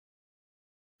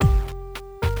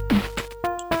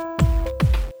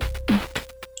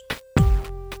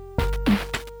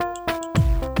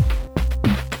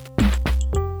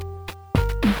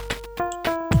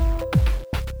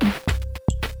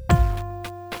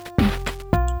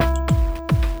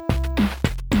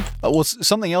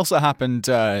Something else that happened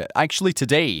actually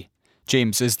today,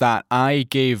 James, is that I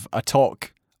gave a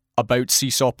talk about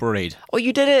Seesaw Parade. Oh,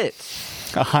 you did it!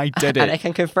 I did it. And I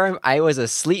can confirm I was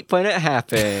asleep when it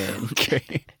happened.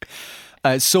 Okay.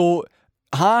 So,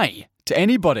 hi to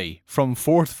anybody from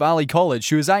Forth Valley College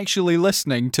who is actually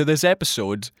listening to this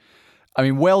episode. I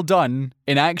mean, well done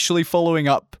in actually following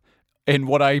up in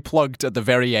what I plugged at the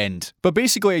very end. But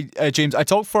basically, James, I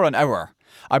talked for an hour.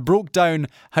 I broke down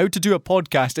how to do a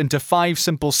podcast into 5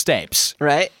 simple steps.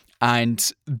 Right.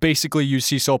 And basically use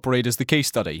Seesaw Parade as the case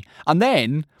study. And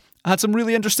then I had some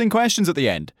really interesting questions at the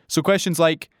end. So questions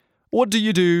like, what do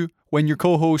you do when your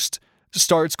co-host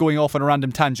starts going off on a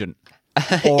random tangent?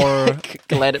 Or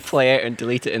let it play out and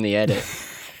delete it in the edit.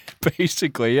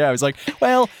 Basically, yeah. I was like,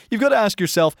 well, you've got to ask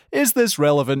yourself, is this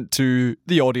relevant to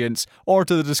the audience or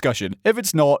to the discussion? If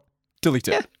it's not, delete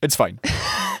it. Yeah. It's fine.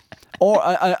 Or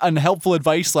and helpful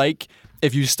advice like,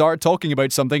 if you start talking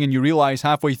about something and you realize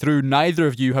halfway through neither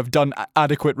of you have done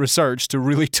adequate research to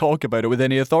really talk about it with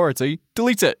any authority,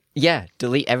 delete it. Yeah,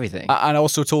 delete everything. And I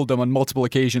also told them on multiple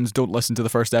occasions, don't listen to the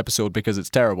first episode because it's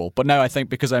terrible. But now I think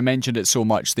because I mentioned it so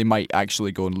much, they might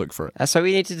actually go and look for it. That's why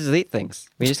we need to delete things.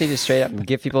 We just need to straight up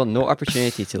give people no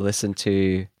opportunity to listen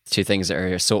to things that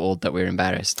are so old that we're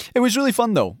embarrassed. It was really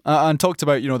fun though, and talked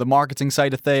about, the marketing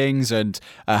side of things and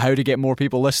how to get more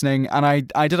people listening. And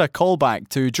I did a callback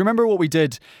to, do you remember what we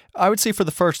did? I would say for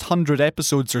the first 100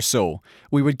 episodes or so,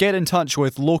 we would get in touch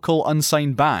with local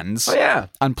unsigned bands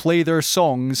and play their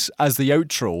songs as the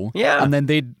outro. Yeah. And then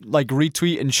they'd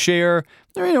retweet and share.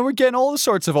 We're getting all the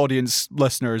sorts of audience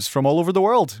listeners from all over the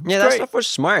world. Yeah, that stuff was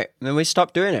smart. And then we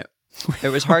stopped doing it. It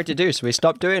was hard to do, so we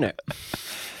stopped doing it.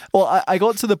 Well, I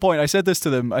got to the point, I said this to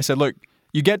them, I said, look,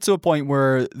 you get to a point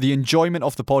where the enjoyment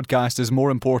of the podcast is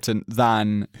more important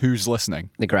than who's listening.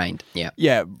 The grind, yeah.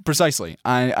 Yeah, precisely.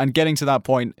 And getting to that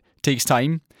point takes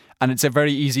time, and it's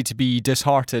very easy to be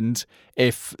disheartened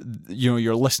if,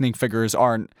 your listening figures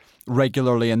aren't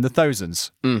regularly in the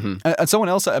thousands. Mm-hmm. And someone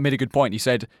else made a good point. He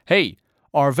said, hey,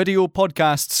 are video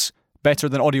podcasts better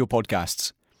than audio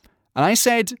podcasts? And I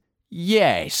said,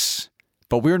 yes.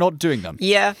 But we're not doing them.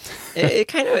 Yeah,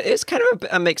 it's kind of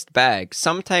a mixed bag.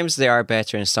 Sometimes they are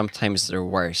better and sometimes they're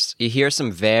worse. You hear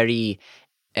some very,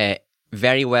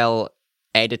 very well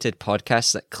edited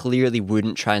podcasts that clearly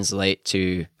wouldn't translate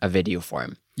to a video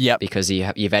form. Yeah, because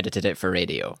you've edited it for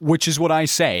radio. Which is what I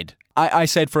said. I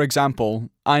said, for example,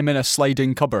 I'm in a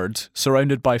sliding cupboard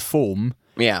surrounded by foam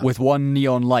with one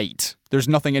neon light. There's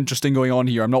nothing interesting going on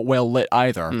here. I'm not well lit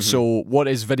either. Mm-hmm. So what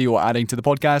is video adding to the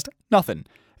podcast? Nothing.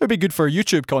 It would be good for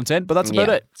YouTube content, but that's about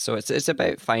it. So it's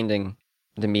about finding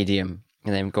the medium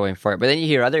and then going for it. But then you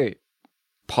hear other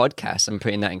podcasts, I'm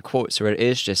putting that in quotes, where it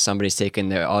is just somebody's taking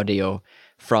their audio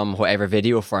from whatever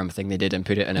video form thing they did and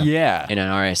put it in an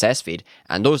RSS feed,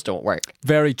 and those don't work.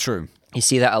 Very true. You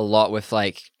see that a lot with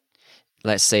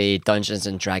let's say Dungeons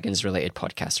and Dragons related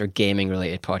podcasts or gaming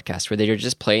related podcasts where they're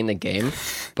just playing the game,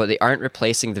 but they aren't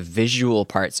replacing the visual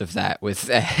parts of that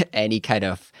with any kind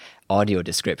of audio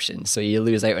description, so you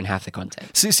lose out on half the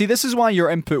content. See, this is why your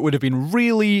input would have been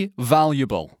really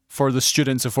valuable for the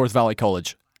students of Forth Valley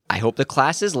College. I hope the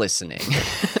class is listening.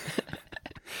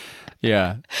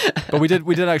 Yeah, but we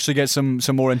did actually get some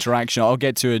more interaction. I'll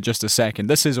get to it in just a second.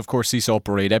 This is, of course, Seesaw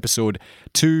Parade, episode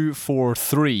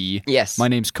 243. Yes. My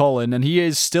name's Colin, and he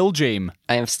is still James.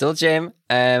 I am still James.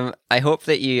 I hope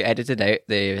that you edited out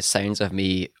the sounds of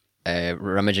me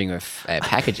rummaging with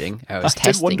packaging. I was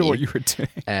testing did wonder what you were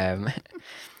doing.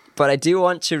 But I do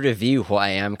want to review what I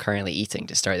am currently eating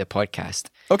to start the podcast.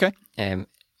 Okay.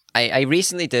 I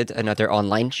recently did another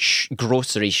online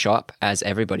grocery shop, as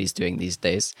everybody's doing these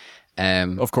days.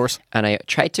 Of course. And I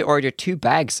tried to order 2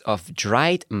 bags of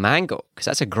dried mango, because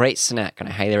that's a great snack, and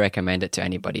I highly recommend it to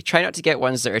anybody. Try not to get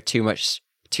ones that are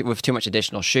with too much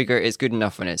additional sugar. It's good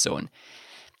enough on its own.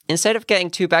 Instead of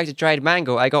getting 2 bags of dried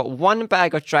mango, I got 1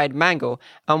 bag of dried mango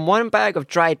and 1 bag of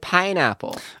dried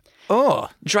pineapple. Oh.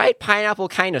 Dried pineapple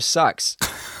kind of sucks.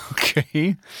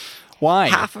 Okay. Why?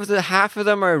 Half of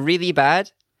them are really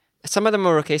bad. Some of them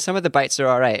are okay. Some of the bites are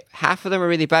all right. Half of them are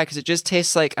really bad because it just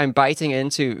tastes like I'm biting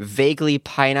into vaguely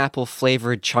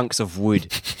pineapple-flavored chunks of wood.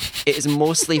 It is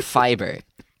mostly fiber.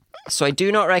 So I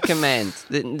do not recommend.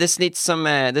 This needs some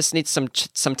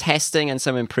testing and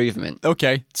some improvement.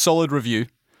 Okay, solid review.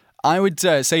 I would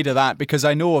say to that, because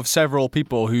I know of several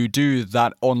people who do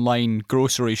that online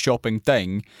grocery shopping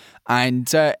thing,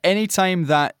 and anytime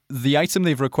that the item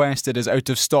they've requested is out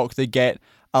of stock, they get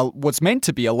what's meant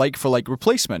to be a like-for-like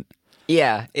replacement.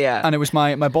 Yeah. And it was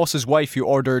my boss's wife who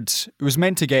ordered, it was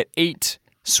meant to get 8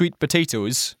 sweet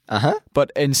potatoes,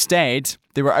 but instead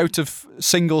They were out of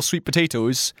single sweet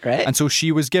potatoes. Right. And so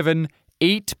she was given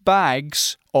 8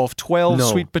 bags of 12 No.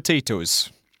 sweet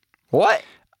potatoes. What?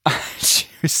 She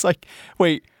was like,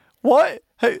 wait, what?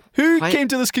 Who Why- came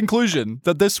to this conclusion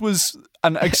that this was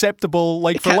an acceptable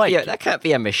like for Can't like? be that can't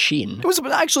be a machine. It was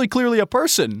actually clearly a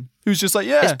person who's just like,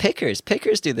 yeah, It's pickers.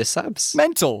 Pickers do the subs.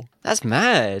 mental. That's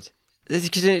mad.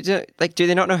 Like, do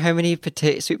they not know how many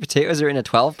sweet potatoes are in a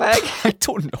 12 bag? I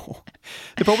don't know.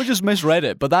 They probably just misread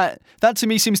it. But that to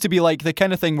me seems to be like the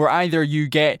kind of thing where either you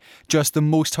get just the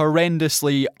most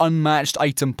horrendously unmatched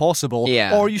item possible,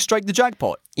 Yeah. or you strike the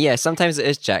jackpot. Yeah, sometimes it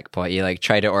is jackpot. You like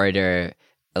try to order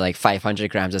like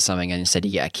 500 grams of something and instead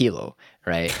you get a kilo,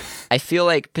 right? I feel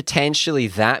like potentially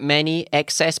that many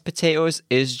excess potatoes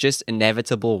is just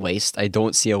inevitable waste. I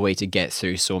don't see a way to get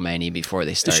through so many before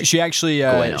they start. She actually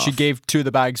going she off. gave 2 of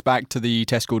the bags back to the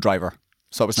Tesco driver.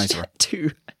 So that was nice of her.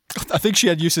 Two. I think she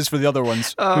had uses for the other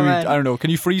ones. Oh, Maybe, man. I don't know. Can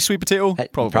you freeze sweet potato?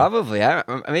 Probably. I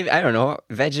don't know.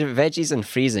 Veggies and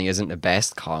freezing isn't the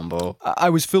best combo. I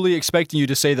was fully expecting you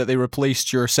to say that they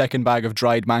replaced your second bag of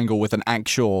dried mango with an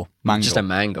actual mango. Just a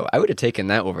mango. I would have taken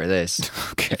that over this.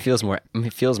 Okay. It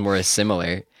feels more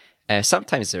similar.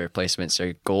 Sometimes the replacements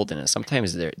are golden, and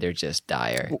sometimes they're just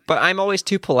dire. But I'm always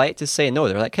too polite to say no.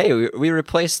 They're like, "Hey, we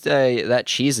replaced that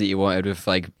cheese that you wanted with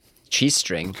like cheese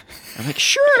string." I'm like,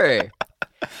 "Sure."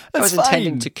 I was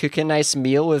intending fine. to cook a nice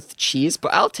meal with cheese,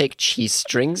 but I'll take cheese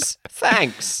strings.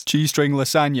 Thanks. Cheese string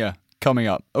lasagna coming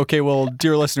up. Okay, well,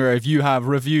 dear listener, if you want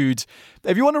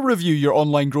to review your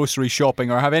online grocery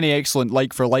shopping or have any excellent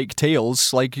like-for-like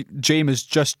tales like James has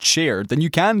just shared, then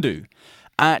you can do.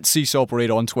 At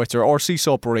CSOPerade on Twitter or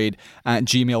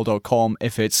csoperade@gmail.com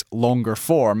if it's longer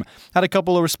form. Had a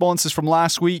couple of responses from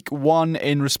last week. One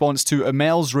in response to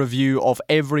Amel's review of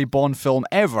every Bond film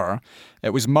ever.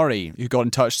 It was Murray who got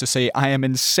in touch to say, I am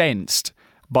incensed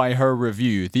by her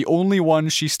review. The only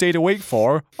ones she stayed awake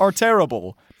for are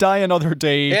terrible. Die Another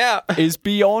Day Yeah. is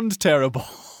beyond terrible.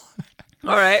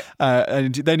 All right.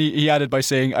 And then he added by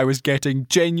saying, I was getting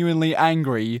genuinely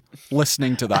angry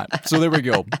listening to that. So there we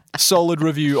go. Solid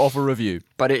review of a review.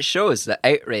 But it shows that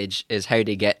outrage is how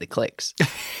to get the clicks.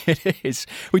 It is.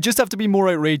 We just have to be more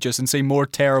outrageous and say more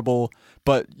terrible,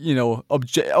 but,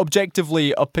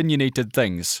 objectively opinionated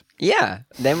things. Yeah,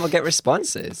 then we'll get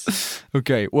responses.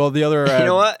 Okay, well, the other... You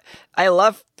know what? I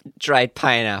love dried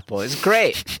pineapple. It's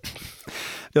great.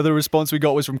 The other response we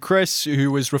got was from Chris, who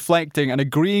was reflecting and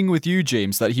agreeing with you,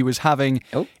 James, that he was having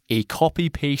Oh. a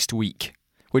copy-paste week,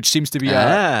 which seems to be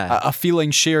Ah. a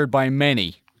feeling shared by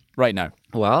many right now.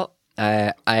 Well,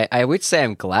 I would say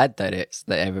I'm glad that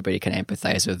everybody can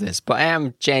empathize with this, but I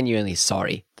am genuinely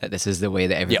sorry that this is the way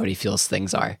that everybody feels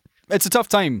things are. It's a tough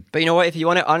time. But you know what? If you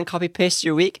want to uncopy paste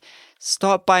your week,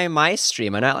 stop by my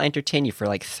stream and I'll entertain you for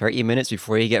like 30 minutes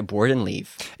before you get bored and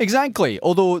leave. Exactly.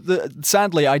 Although,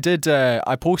 sadly, I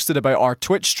posted about our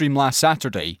Twitch stream last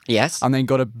Saturday. Yes. And then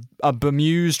got a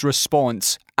bemused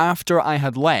response after I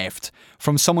had left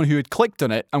from someone who had clicked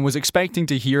on it and was expecting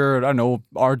to hear, I don't know,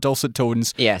 our dulcet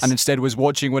tones. Yes. And instead was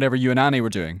watching whatever you and Annie were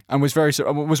doing. And was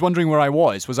was wondering where I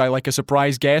was. Was I like a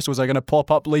surprise guest? Was I going to pop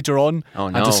up later on? Oh,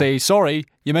 And no. to say, sorry,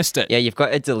 you missed it. Yeah, you've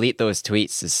got to delete those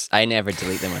tweets. I never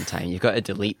delete them on time. You've got to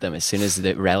delete them as soon as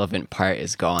the relevant part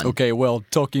is gone. Okay, well,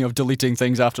 talking of deleting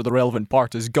things after the relevant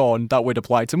part is gone, that would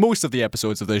apply to most of the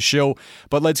episodes of this show.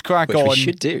 But let's crack Which on. we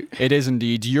should do. It is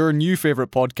indeed your new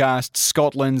favourite podcast,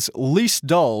 Scotland's least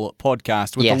dull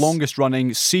podcast, with Yes. the longest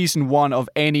running season 1 of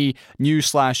any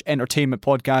news/entertainment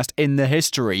podcast in the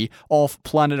history of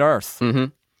planet Earth.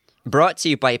 Brought to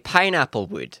you by Pineapple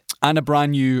Wood. And a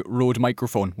brand new Rode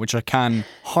microphone, which I can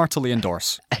heartily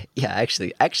endorse. Yeah,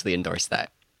 actually endorse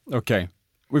that. Okay.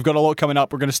 We've got a lot coming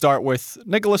up. We're going to start with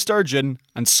Nicola Sturgeon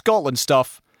and Scotland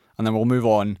stuff, and then we'll move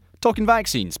on. Talking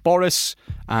vaccines, Boris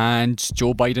and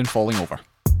Joe Biden falling over.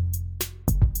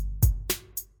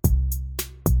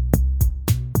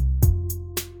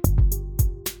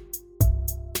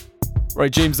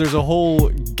 Right, James, there's a whole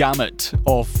gamut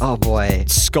of Oh boy,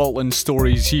 Scotland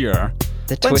stories here.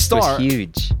 the Let's twist was start.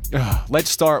 huge. Let's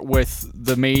start with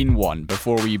the main one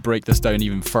before we break this down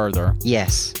even further.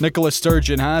 Yes. Nicola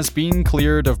Sturgeon has been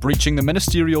cleared of breaching the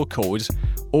ministerial code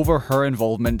over her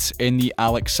involvement in the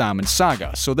Alex Salmond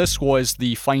saga. So this was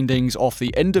the findings of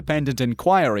the independent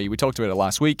inquiry, we talked about it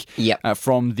last week, Yep.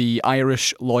 from the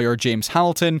Irish lawyer James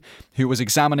Hamilton, who was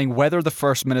examining whether the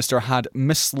First Minister had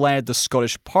misled the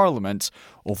Scottish Parliament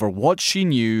over what she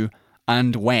knew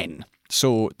and when.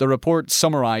 So the report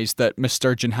summarised that Miss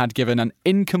Sturgeon had given an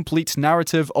incomplete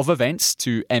narrative of events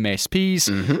to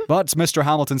MSPs, but Mr.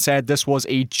 Hamilton said this was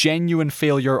a genuine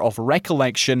failure of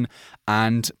recollection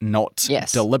and not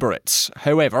deliberate.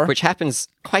 However... Which happens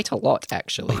quite a lot,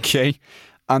 actually. Okay.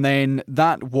 And then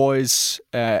that was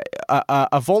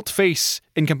a volte-face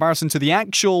in comparison to the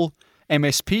actual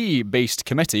MSP-based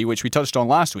committee, which we touched on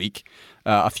last week,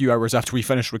 a few hours after we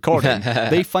finished recording.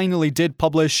 They finally did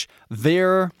publish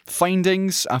their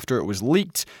findings after it was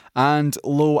leaked, and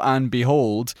lo and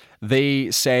behold, they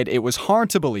said it was hard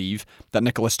to believe that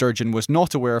Nicola Sturgeon was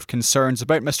not aware of concerns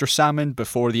about Mr. Salmond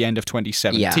before the end of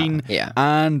 2017,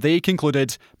 and they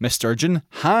concluded Miss Sturgeon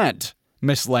had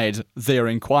misled their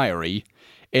inquiry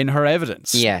in her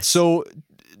evidence. Yes. So,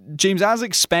 James, as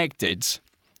expected,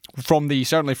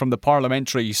 certainly from the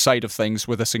parliamentary side of things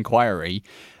with this inquiry,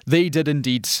 they did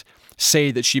indeed say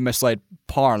that she misled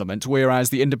Parliament,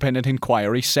 whereas the independent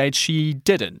inquiry said she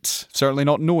didn't, certainly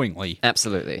not knowingly.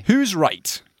 Absolutely. Who's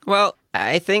right? Well,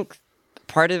 I think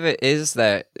part of it is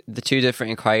that the two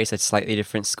different inquiries had slightly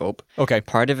different scope. Okay.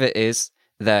 Part of it is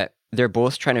that they're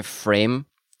both trying to frame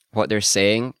what they're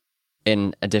saying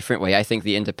in a different way. I think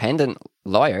the independent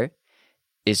lawyer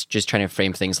is just trying to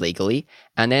frame things legally,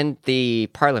 and then the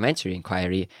parliamentary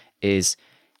inquiry is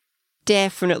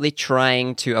definitely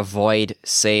trying to avoid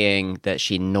saying that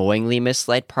she knowingly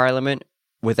misled Parliament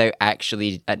without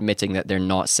actually admitting that they're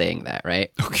not saying that,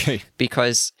 right? Okay.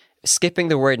 Because skipping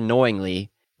the word knowingly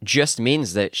just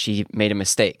means that she made a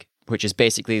mistake, which is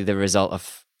basically the result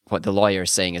of what the lawyer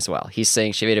is saying as well. He's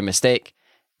saying she made a mistake,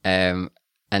 and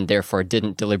therefore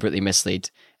didn't deliberately mislead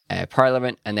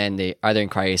Parliament, and then the other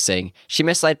inquiry is saying she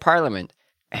misled Parliament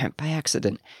by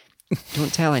accident.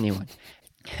 Don't tell anyone.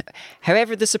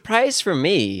 However, the surprise for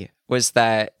me was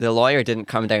that the lawyer didn't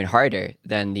come down harder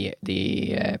than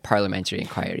the parliamentary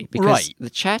inquiry, because the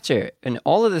chatter in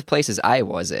all of the places I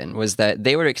was in was that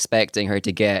they were expecting her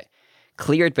to get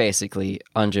cleared basically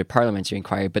under parliamentary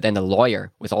inquiry, but then the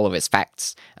lawyer, with all of his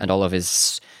facts and all of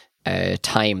his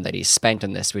time that he's spent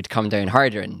on this, would come down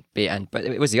harder but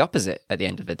it was the opposite at the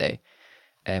end of the day,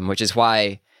 which is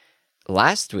why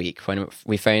last week when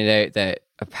we found out that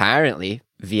apparently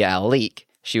via a leak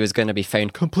she was going to be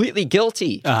found completely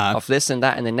guilty of this and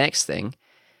that and the next thing,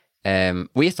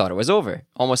 we thought it was over.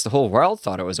 Almost the whole world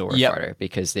thought it was over for her,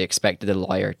 because they expected the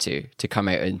lawyer to come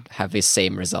out and have the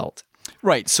same result.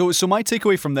 Right, so my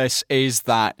takeaway from this is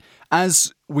that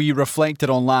as we reflected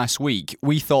on last week,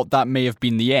 we thought that may have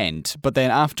been the end. But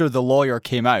then after the lawyer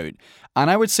came out,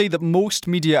 and I would say that most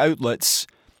media outlets,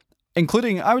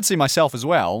 including I would say myself as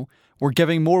well, were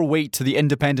giving more weight to the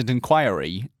independent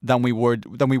inquiry than we were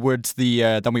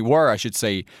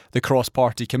the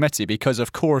cross-party committee, because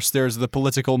of course there's the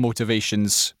political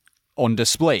motivations on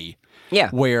display. Yeah.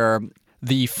 Where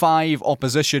the 5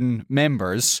 opposition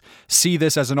members see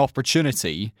this as an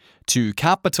opportunity to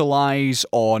capitalise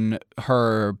on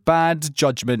her bad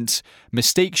judgment,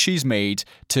 mistakes she's made,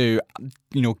 to,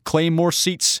 claim more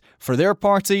seats for their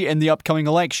party in the upcoming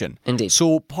election. Indeed.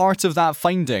 So part of that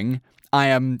finding, I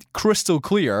am crystal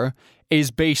clear,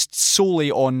 is based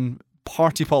solely on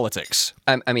party politics.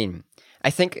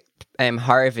 I think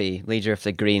Harvey, leader of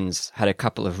the Greens, had a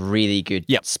couple of really good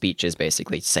speeches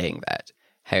basically saying that.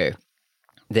 How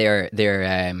their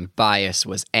bias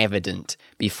was evident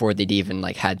before they'd even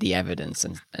had the evidence,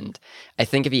 and I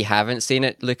think if you haven't seen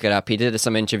it, look it up. He did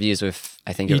some interviews with,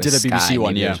 I think it was Sky. BBC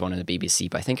one, Maybe it was one of the BBC,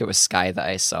 but I think it was Sky that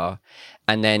I saw.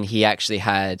 And then he actually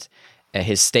had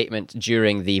his statement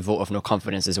during the vote of no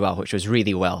confidence as well, which was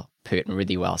really well put and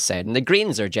really well said. And the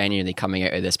Greens are genuinely coming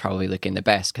out of this probably looking the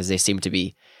best, because they seem to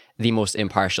be the most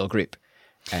impartial group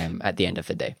at the end of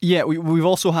the day. Yeah, we've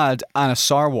also had Anna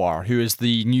Sarwar, who is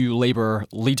the new Labour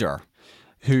leader,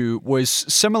 who was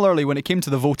similarly, when it came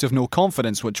to the vote of no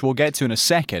confidence, which we'll get to in a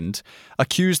second,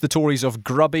 accused the Tories of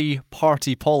grubby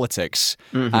party politics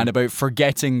and about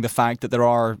forgetting the fact that there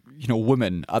are,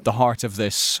 women at the heart of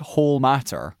this whole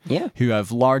matter who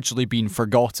have largely been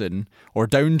forgotten or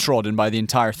downtrodden by the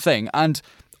entire thing. And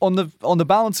on the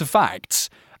balance of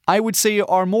facts, I would say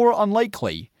are more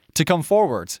unlikely to come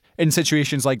forward in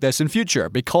situations like this in future,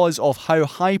 because of how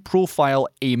high profile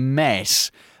a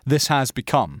mess this has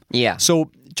become. Yeah.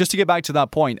 So just to get back to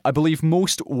that point, I believe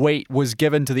most weight was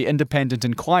given to the independent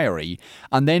inquiry,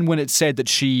 and then when it said that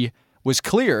she was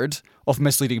cleared of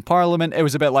misleading Parliament, it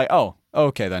was a bit like, oh,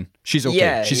 okay then, she's okay.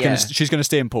 Yeah, she's gonna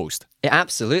stay in post.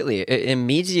 Absolutely. It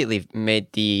immediately made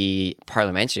the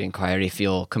parliamentary inquiry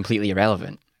feel completely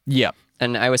irrelevant. Yeah.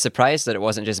 And I was surprised that it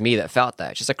wasn't just me that felt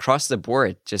that. Just across the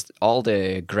board, just all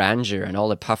the grandeur and all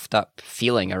the puffed up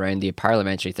feeling around the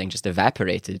parliamentary thing just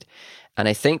evaporated. And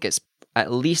I think it's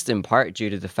at least in part due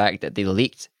to the fact that they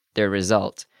leaked their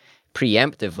result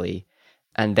preemptively,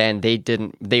 and then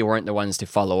they weren't the ones to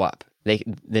follow up.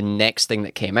 The next thing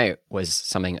that came out was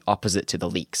something opposite to the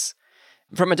leaks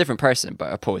from a different person,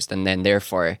 but opposed. And then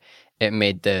therefore it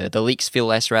made the leaks feel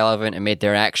less relevant. It made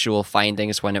their actual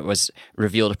findings, when it was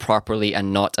revealed properly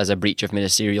and not as a breach of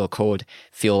ministerial code,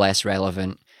 feel less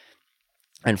relevant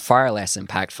and far less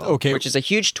impactful. Okay. Which is a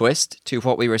huge twist to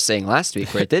what we were saying last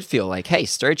week, where it did feel like, hey,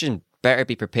 Sturgeon better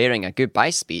be preparing a goodbye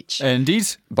speech. Indeed.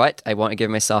 But I want to give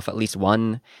myself at least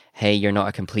one, hey, you're not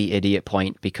a complete idiot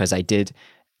point, because I did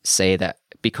say that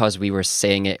because we were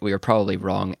saying it, we were probably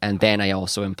wrong. And then I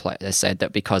also said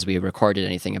that because we recorded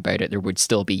anything about it, there would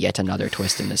still be yet another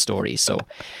twist in the story. So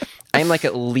I'm like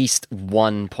at least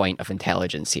 1 point of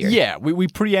intelligence here. Yeah, we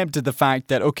preempted the fact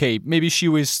that, okay, maybe she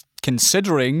was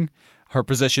considering her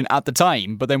position at the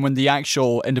time, but then when the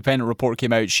actual independent report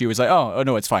came out, she was like, oh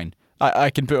no, it's fine. I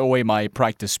can put away my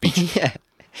practice speech. Yeah.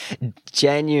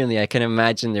 Genuinely, I can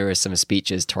imagine there were some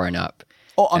speeches torn up.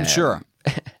 Oh, I'm sure.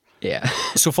 Yeah.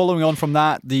 So following on from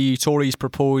that, the Tories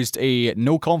proposed a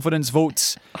no confidence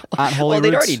vote at Holyrood. Well,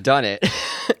 they'd already done it.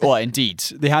 Well, indeed.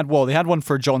 They had one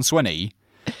for John Swinney,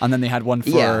 and then they had one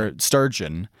for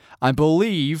Sturgeon. I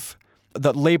believe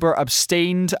that Labour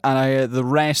abstained, and the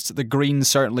rest, the Greens,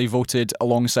 certainly voted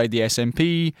alongside the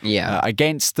SNP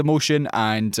against the motion,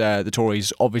 and the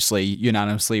Tories obviously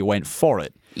unanimously went for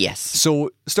it. Yes. So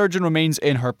Sturgeon remains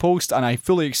in her post, and I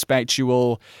fully expect she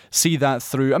will see that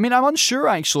through. I mean, I'm unsure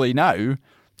actually now.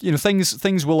 You know,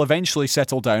 things will eventually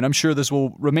settle down. I'm sure this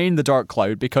will remain the dark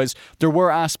cloud, because there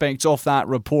were aspects of that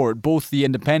report, both the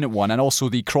independent one and also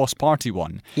the cross-party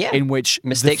one, in which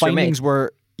mistakes the findings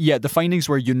were the findings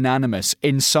were unanimous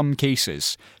in some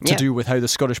cases to do with how the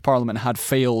Scottish Parliament had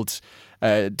failed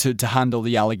to handle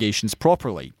the allegations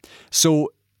properly.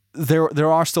 So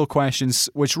there are still questions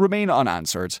which remain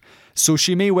unanswered. So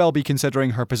she may well be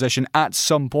considering her position at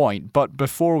some point. But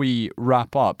before we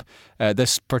wrap up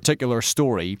this particular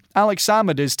story, Alex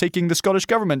Salmond is taking the Scottish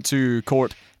Government to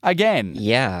court again.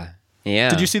 Yeah.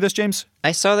 Did you see this, James?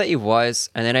 I saw that he was,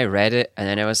 and then I read it, and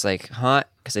then I was like, huh?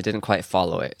 Because I didn't quite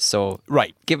follow it. So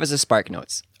give us a spark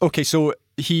notes. Okay, so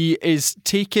he is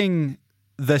taking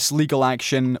this legal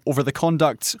action over the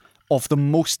conduct of the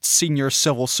most senior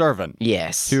civil servant.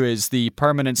 Yes. Who is the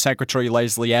Permanent Secretary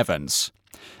Leslie Evans.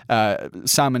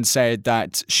 Salmond said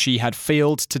that she had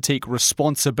failed to take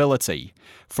responsibility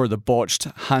for the botched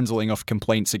handling of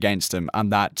complaints against him,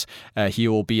 and that he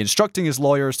will be instructing his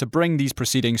lawyers to bring these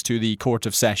proceedings to the Court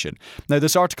of Session. Now,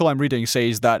 this article I'm reading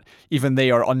says that even they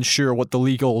are unsure what the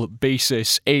legal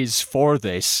basis is for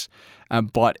this,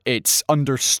 but it's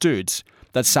understood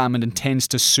that Salmond intends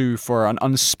to sue for an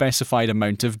unspecified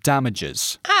amount of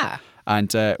damages.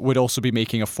 And would also be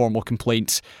making a formal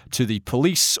complaint to the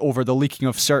police over the leaking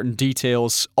of certain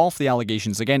details of the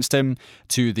allegations against him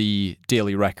to the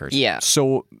Daily Record. Yeah.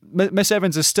 So Miss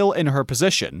Evans is still in her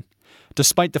position,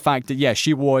 despite the fact that,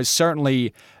 she was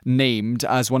certainly named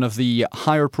as one of the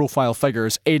higher profile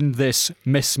figures in this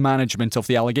mismanagement of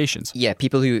the allegations. Yeah,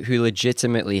 people who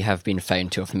legitimately have been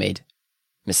found to have made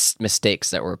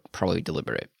mistakes that were probably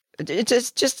deliberate.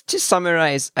 Just to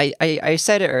summarize, I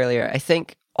said it earlier, I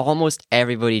think almost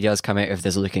everybody does come out of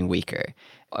this looking weaker.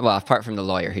 Well, apart from the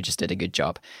lawyer who just did a good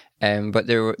job. But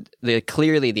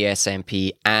clearly the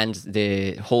SNP and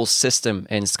the whole system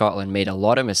in Scotland made a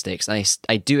lot of mistakes. And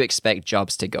I do expect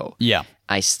jobs to go. Yeah.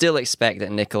 I still expect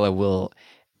that Nicola will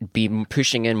be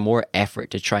pushing in more effort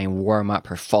to try and warm up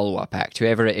her follow-up act.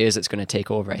 Whoever it is that's going to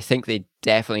take over, I think they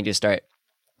definitely just start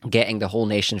getting the whole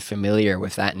nation familiar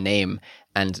with that name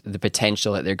and the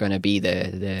potential that they're going to be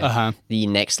the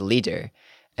next leader.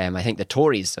 I think the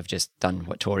Tories have just done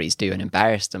what Tories do and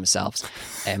embarrassed themselves,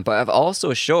 but have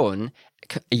also shown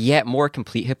yet more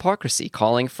complete hypocrisy,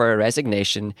 calling for a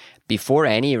resignation before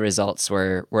any results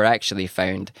were actually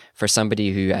found for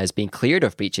somebody who has been cleared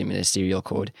of breaching ministerial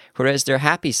code, whereas they're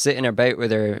happy sitting about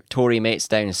with their Tory mates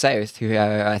down south, who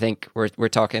I think we're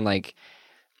talking like,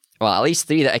 well, at least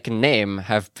 3 that I can name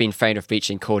have been found of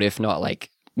breaching code, if not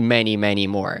like many, many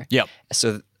more. Yep.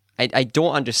 So I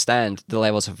don't understand the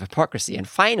levels of hypocrisy. And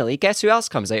finally, guess who else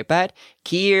comes out bad?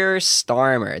 Keir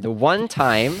Starmer. The one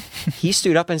time he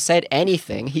stood up and said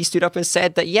anything, he stood up and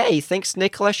said that, he thinks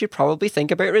Nicola should probably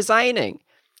think about resigning.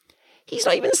 He's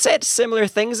not even said similar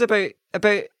things about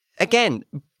again,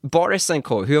 Boris and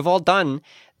co, who have all done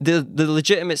the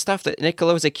legitimate stuff that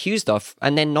Nicola was accused of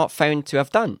and then not found to have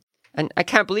done. And I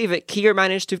can't believe it. Keir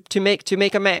managed to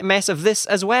make a mess of this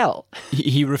as well.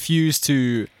 He refused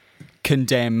to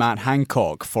condemn Matt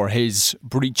Hancock for his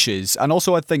breaches, and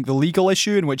also I think the legal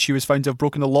issue in which he was found to have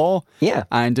broken the law. Yeah.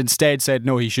 And instead said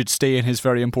no, he should stay in his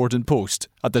very important post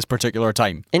at this particular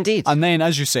time. Indeed. And then,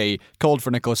 as you say, called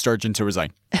for Nicola Sturgeon to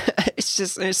resign.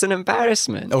 It's an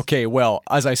embarrassment. Okay, well,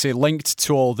 as I say, linked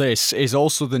to all this is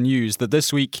also the news that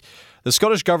this week the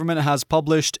Scottish Government has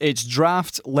published its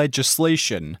draft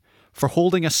legislation for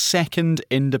holding a second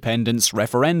independence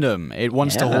referendum. It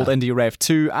wants to hold India Ref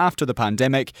 2 after the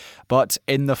pandemic, but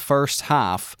in the first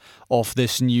half of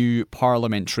this new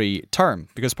parliamentary term,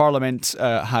 because Parliament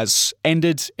has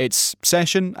ended its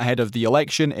session ahead of the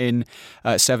election in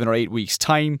 7 or 8 weeks'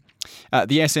 time.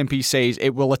 The SNP says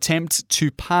it will attempt to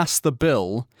pass the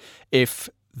bill if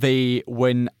they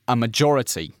win a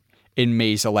majority in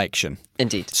May's election.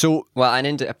 Indeed. So, well,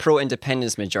 a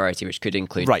pro-independence majority, which could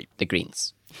include the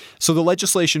Greens. So the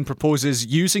legislation proposes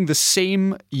using the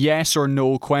same yes or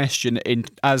no question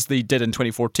as they did in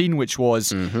 2014, which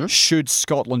was, should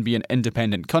Scotland be an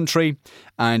independent country?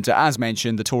 And as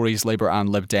mentioned, the Tories, Labour and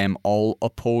Lib Dem all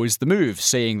oppose the move,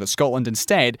 saying that Scotland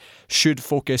instead should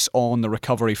focus on the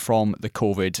recovery from the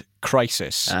COVID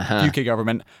crisis. The UK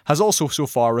government has also so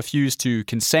far refused to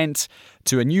consent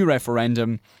to a new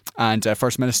referendum, and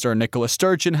First Minister Nicola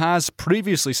Sturgeon has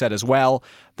previously said as well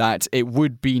that it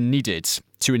would be needed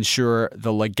to ensure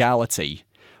the legality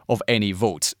of any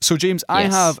vote. So, James, I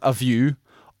have a view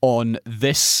on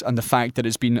this and the fact that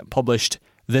it's been published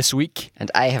this week. And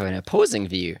I have an opposing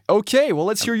view. Okay, well,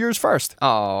 let's hear yours first.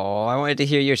 Oh, I wanted to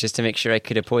hear yours just to make sure I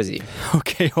could oppose you.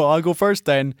 Okay, well, I'll go first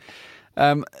then.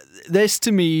 This,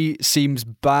 to me, seems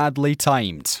badly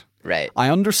timed. Right. I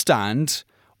understand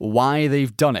why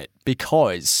they've done it,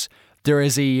 because there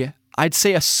is I'd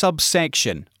say a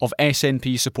subsection of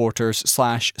SNP supporters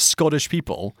 / Scottish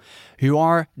people who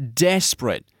are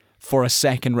desperate for a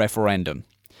second referendum.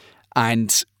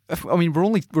 And I mean,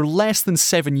 we're less than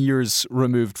 7 years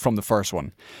removed from the first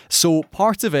one. So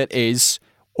part of it is,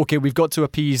 okay, we've got to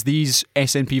appease these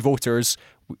SNP voters.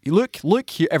 Look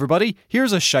here, everybody,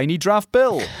 here's a shiny draft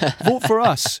bill. Vote for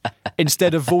us.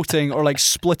 Instead of voting or like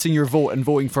splitting your vote and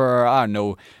voting for, I don't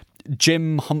know,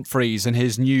 Jim Humphreys and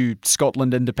his new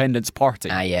Scotland Independence Party.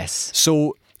 Ah, yes.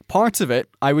 So part of it,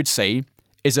 I would say,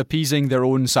 is appeasing their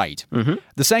own side.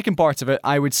 The second part of it,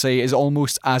 I would say, is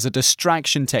almost as a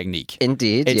distraction technique.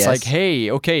 Indeed, It's like, hey,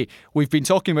 okay, we've been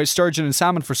talking about sturgeon and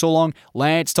salmon for so long,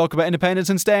 let's talk about independence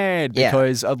instead,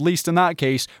 because at least in that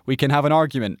case, we can have an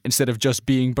argument instead of just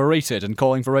being berated and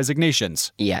calling for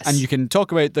resignations. Yes. And you can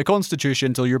talk about the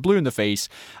Constitution till you're blue in the face,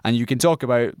 and you can talk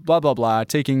about blah, blah, blah,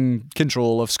 taking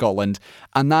control of Scotland,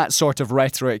 and that sort of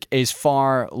rhetoric is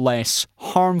far less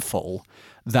harmful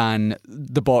than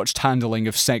the botched handling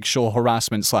of sexual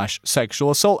harassment /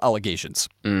 sexual assault allegations.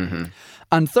 And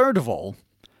third of all,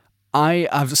 I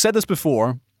have said this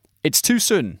before, it's too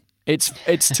soon. It's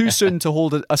too soon to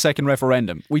hold a second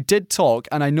referendum. We did talk,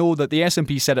 and I know that the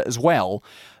SNP said it as well,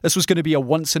 this was going to be a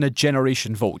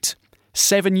once-in-a-generation vote.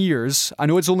 7 years, I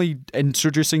know it's only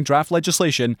introducing draft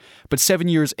legislation, but 7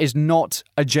 years is not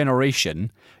a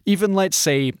generation. Even let's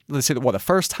say the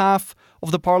first half of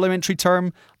the parliamentary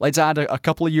term, let's add a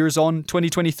couple of years on,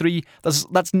 2023,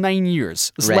 that's 9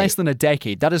 years. It's less than a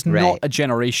decade. That is not a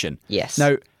generation. Yes.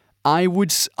 Now, I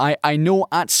know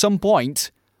at some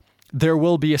point there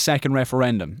will be a second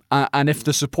referendum, and if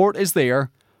the support is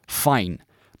there, fine.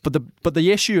 But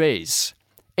the issue is,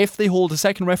 if they hold a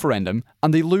second referendum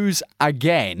and they lose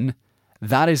again,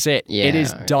 that is it. Yeah, it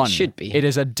is done. It should be. It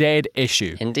is a dead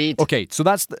issue. Indeed. Okay, so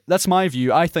that's my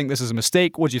view. I think this is a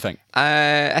mistake. What do you think?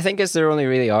 I think it's the only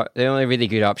really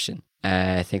good option.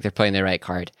 I think they're playing the right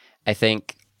card. I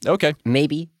think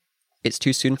maybe it's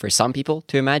too soon for some people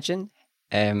to imagine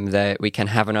that we can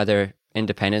have another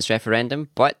independence referendum.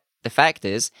 But the fact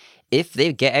is, if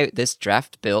they get out this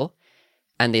draft bill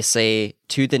and they say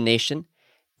to the nation,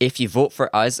 if you vote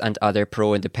for us and other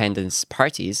pro-independence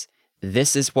parties,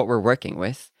 this is what we're working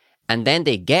with, and then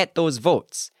they get those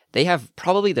votes, they have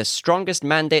probably the strongest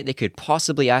mandate they could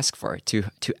possibly ask for to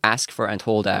ask for and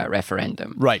hold a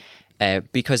referendum. Right.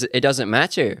 Because it doesn't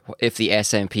matter if the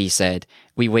SNP said,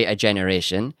 we wait a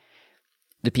generation.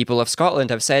 The people of Scotland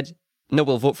have said, no,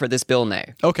 we'll vote for this bill now.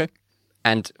 Okay.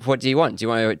 And what do you want? Do you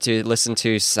want to listen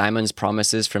to Simon's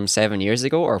promises from 7 years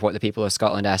ago, or what the people of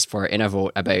Scotland asked for in a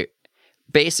vote about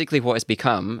basically what has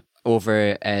become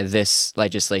over this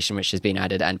legislation, which has been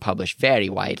added and published very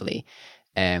widely,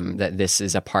 that this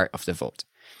is a part of the vote.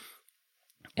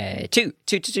 Two.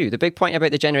 The big point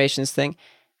about the generations thing,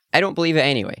 I don't believe it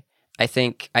anyway. I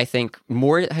think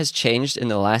more has changed in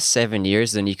the last 7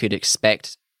 years than you could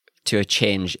expect to a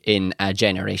change in a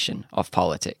generation of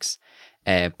politics.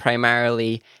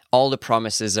 Primarily, all the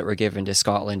promises that were given to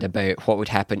Scotland about what would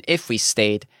happen if we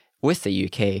stayed with the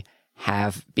UK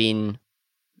have been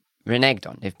reneged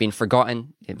on. They've been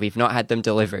forgotten. We've not had them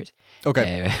delivered.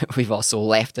 Okay. We've also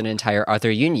left an entire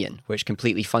other union, which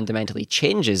completely fundamentally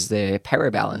changes the power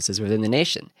balances within the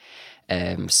nation.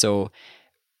 So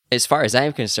as far as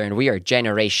I'm concerned, we are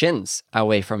generations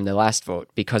away from the last vote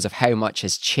because of how much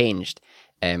has changed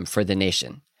for the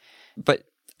nation. But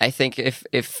I think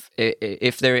if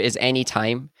there is any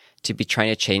time to be trying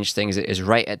to change things, it is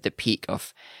right at the peak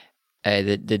of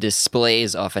the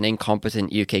displays of an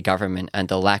incompetent UK government and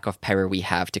the lack of power we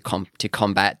have to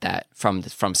combat that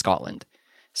from Scotland.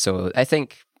 So I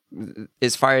think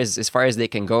as far as they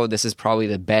can go, this is probably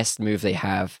the best move they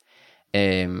have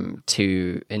in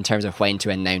terms of when to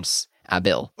announce a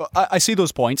bill. I see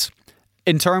those points.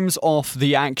 In terms of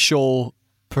the actual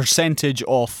percentage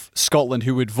of Scotland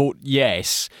who would vote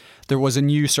yes, there was a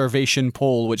new Survation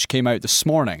poll which came out this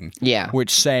morning, which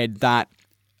said that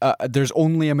there's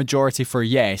only a majority for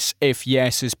yes if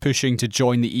yes is pushing to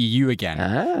join the EU again.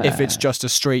 If it's just a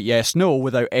straight yes/no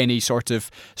without any sort of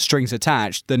strings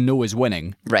attached, then no is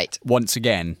winning. Right. Once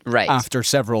again. Right. After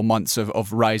several months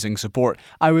of rising support.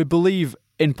 I would believe,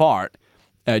 in part,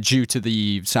 due to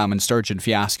the salmon sturgeon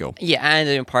fiasco. Yeah, and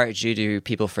in part due to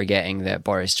people forgetting that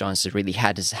Boris Johnson really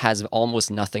has almost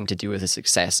nothing to do with the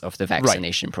success of the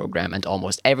vaccination program and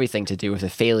almost everything to do with the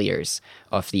failures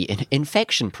of the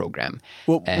infection program.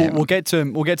 We'll get to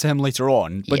him later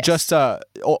on, but yes. Just a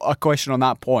question on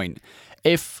that point.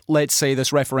 If, let's say,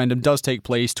 this referendum does take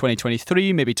place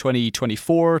 2023, maybe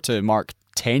 2024, to mark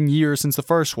 10 years since the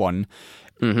first one,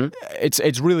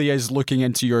 It's really is looking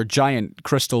into your giant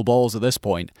crystal balls at this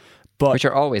point, but which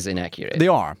are always inaccurate. They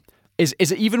are. Is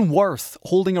it even worth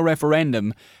holding a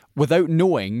referendum without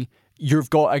knowing you've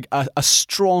got a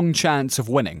strong chance of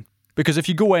winning? Because if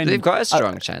you go in, they've got a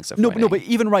strong chance of winning. No, but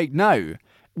even right now,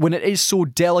 when it is so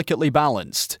delicately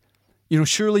balanced,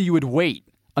 surely you would wait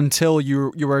until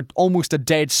you were almost a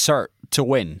dead cert to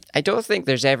win. I don't think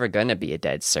there's ever going to be a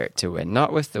dead cert to win.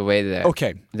 Not with the way that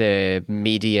the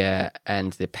media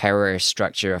and the power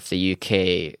structure of the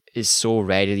UK is so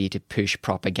ready to push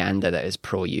propaganda that is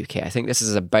pro-UK. I think this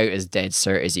is about as dead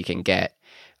cert as you can get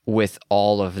with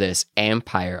all of this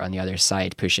empire on the other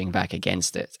side pushing back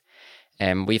against it.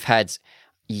 We've had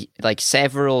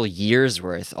several years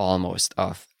worth almost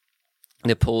of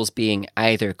the polls being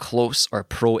either close or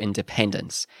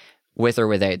pro-independence, with or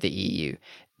without the EU.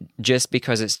 Just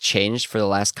because it's changed for the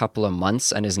last couple of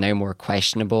months and is now more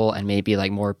questionable and maybe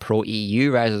more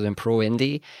pro-EU rather than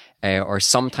pro-Indy, or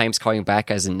sometimes coming back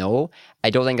as a no,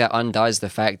 I don't think that undoes the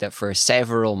fact that for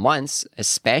several months,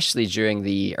 especially during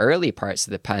the early parts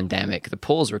of the pandemic, the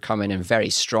polls were coming in very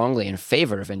strongly in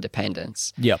favor of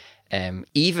independence. Yep.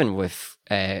 Even with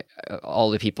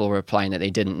all the people replying that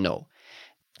they didn't know.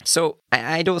 So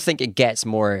I don't think it gets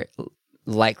more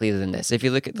likely than this. If you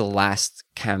look at the last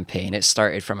campaign, it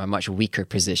started from a much weaker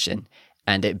position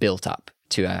and it built up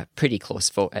to a pretty close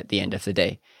vote at the end of the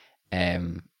day.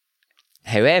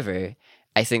 However,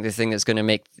 I think the thing that's going to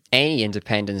make any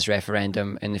independence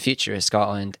referendum in the future of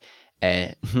Scotland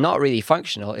not really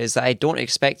functional is that I don't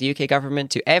expect the UK government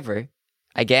to ever,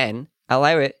 again,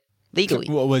 allow it legally.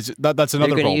 That's another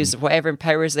They're going problem. to use whatever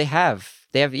powers they have.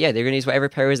 They're going to use whatever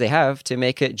powers they have to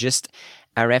make it just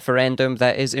a referendum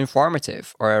that is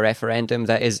informative or a referendum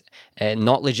that is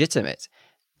not legitimate.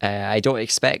 I don't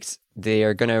expect they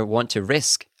are going to want to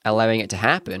risk allowing it to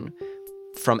happen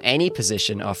from any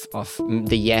position of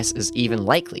the yes is even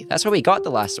likely. That's why we got the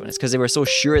last one. It's because they were so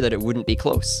sure that it wouldn't be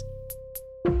close.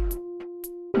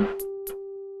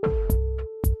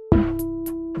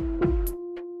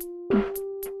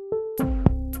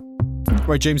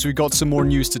 Right, James, we've got some more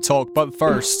news to talk, but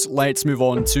first, let's move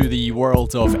on to the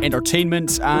world of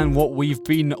entertainment and what we've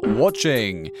been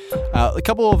watching. A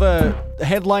couple of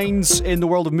headlines in the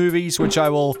world of movies, which I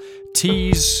will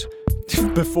tease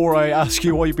before I ask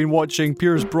you what you've been watching.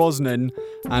 Pierce Brosnan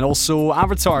and also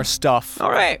Avatar stuff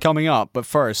All right. coming up. But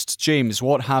first, James,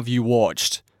 what have you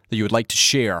watched that you would like to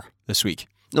share this week?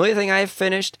 The only thing I've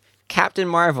finished, Captain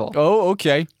Marvel. Oh,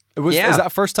 okay. Is that a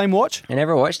first time watch? I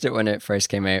never watched it when it first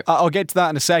came out. I'll get to that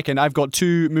in a second. I've got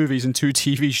 2 movies and 2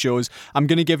 TV shows. I'm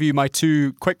going to give you my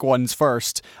 2 quick ones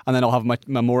first, and then I'll have my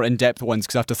more in-depth ones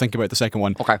because I have to think about the second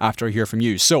one after I hear from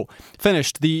you. So,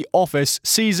 finished The Office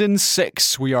Season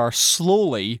 6. We are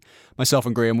slowly, myself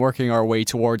and Graham, working our way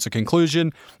towards a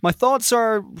conclusion. My thoughts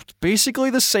are basically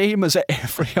the same as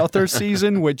every other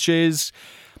season, which is,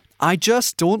 I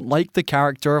just don't like the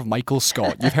character of Michael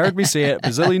Scott. You've heard me say it a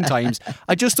bazillion times.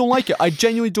 I just don't like it. I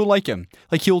genuinely don't like him.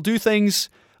 He'll do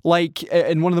things Like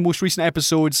in one of the most recent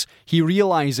episodes, he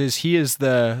realizes he is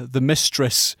the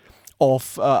mistress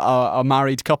of a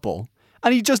married couple,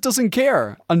 and he just doesn't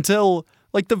care until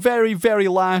like the very, very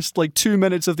last 2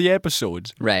 minutes of the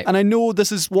episode. Right. And I know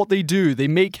this is what they do. They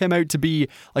make him out to be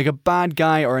like a bad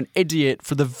guy or an idiot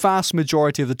for the vast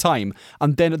majority of the time,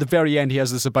 and then at the very end he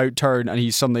has this about turn and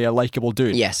he's suddenly a likable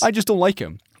dude. Yes. I just don't like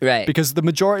him. Right. Because the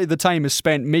majority of the time is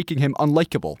spent making him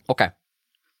unlikable. Okay.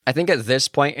 I think at this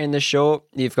point in the show,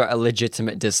 you've got a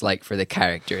legitimate dislike for the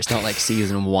character. It's not like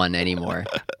season 1 anymore.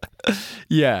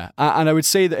 Yeah, and I would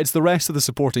say that it's the rest of the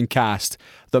supporting cast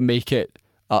that make it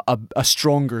a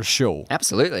stronger show.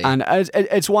 Absolutely. And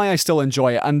it's why I still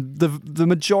enjoy it. And the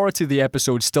majority of the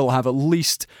episodes still have at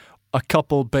least a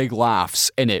couple big laughs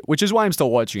in it, which is why I'm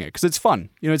still watching it, because it's fun.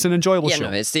 It's an enjoyable show.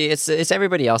 No, it's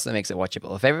everybody else that makes it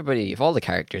watchable. If all the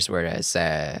characters were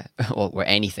were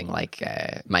anything like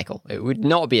Michael, it would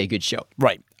not be a good show.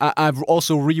 Right. I've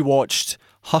also rewatched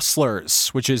Hustlers,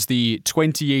 which is the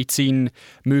 2018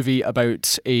 movie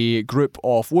about a group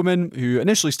of women who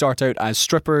initially start out as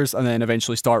strippers and then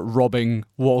eventually start robbing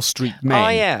Wall Street men. Oh,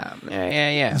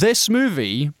 yeah. This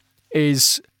movie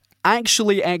is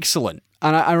actually excellent.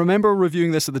 And I remember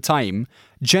reviewing this at the time.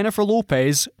 Jennifer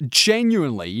Lopez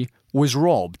genuinely was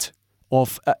robbed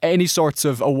of any sorts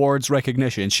of awards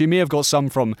recognition. She may have got some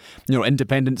from,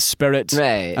 Independent Spirit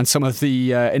and some of the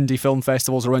indie film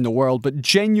festivals around the world, but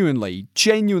genuinely,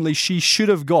 she should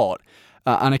have got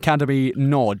an Academy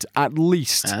nod at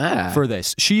least for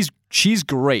this. She's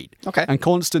great. Okay. And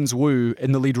Constance Wu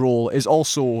in the lead role is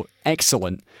also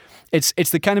excellent. It's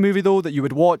the kind of movie though that you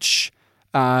would watch.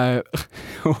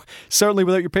 Certainly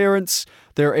without your parents.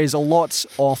 There is a lot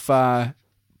of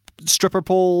stripper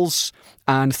poles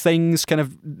and things kind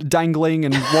of dangling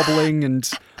and wobbling and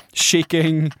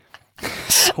shaking.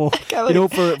 So, for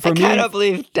me, I cannot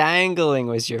believe dangling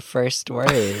was your first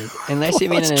word, unless you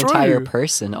mean an entire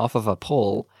person off of a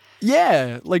pole.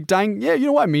 Yeah, yeah, you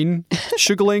know what I mean.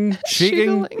 Shuggling,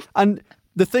 shaking. And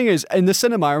the thing is, in the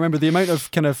cinema, I remember the amount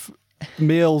of kind of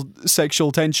male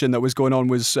sexual tension that was going on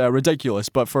was ridiculous,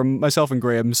 but for myself and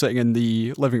Graham sitting in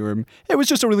the living room, it was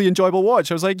just a really enjoyable watch.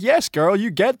 I was like, yes girl,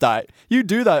 you get that, you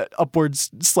do that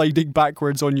upwards sliding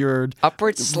backwards on your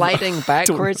the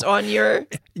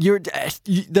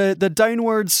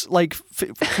downwards, like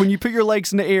when you put your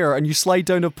legs in the air and you slide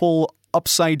down a pole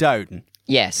upside down.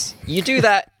 Yes, you do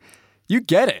that. You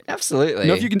get it.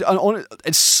 Absolutely. If you can,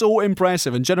 it's so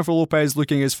impressive, and Jennifer Lopez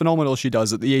looking as phenomenal as she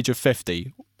does at the age of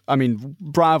 50. I mean,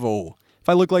 bravo. If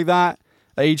I look like that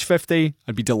at age 50,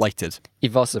 I'd be delighted.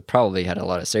 You've also probably had a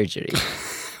lot of surgery.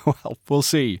 Well, we'll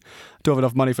see. Don't have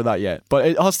enough money for that yet.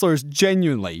 But Hustlers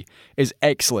genuinely is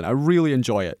excellent. I really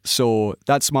enjoy it. So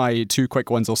that's my 2 quick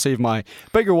ones. I'll save my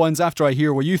bigger ones after I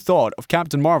hear what you thought of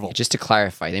Captain Marvel. Just to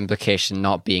clarify, the implication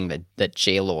not being that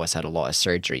J-Lo has had a lot of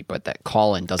surgery, but that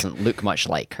Colin doesn't look much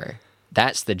like her.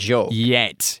 That's the joke.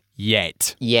 Yet,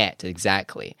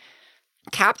 exactly.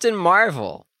 Captain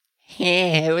Marvel.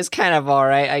 It was kind of all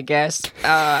right, I guess.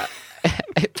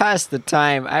 It passed the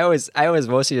time. I was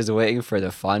mostly just waiting for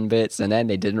the fun bits, and then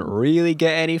they didn't really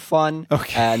get any fun.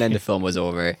 Okay. And then the film was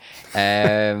over.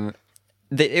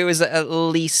 It was at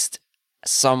least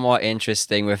somewhat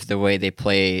interesting with the way they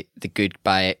play the good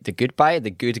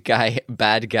guy,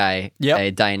 bad guy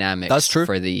dynamics. That's true.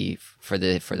 for the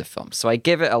film. So I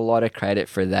give it a lot of credit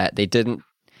for that. They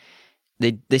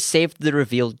saved the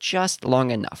reveal just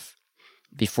long enough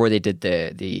before they did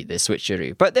the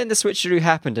switcheroo. But then the switcheroo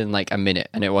happened in like a minute,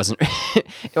 and it wasn't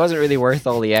really worth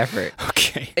all the effort.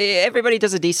 Okay. Everybody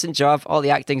does a decent job. All the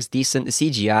acting's decent. The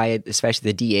CGI,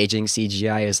 especially the de-aging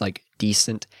CGI, is like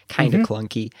decent, kind of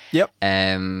clunky. Yep.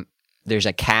 There's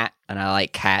a cat, and I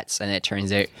like cats, and it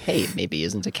turns out, hey, maybe he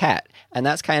isn't a cat. And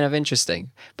that's kind of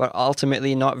interesting, but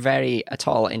ultimately not very at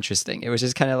all interesting. It was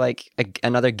just kind of like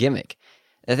another gimmick.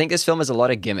 I think this film has a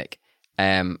lot of gimmick.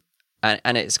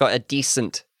 And it's got a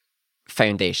decent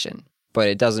foundation, but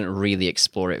it doesn't really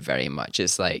explore it very much.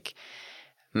 It's like,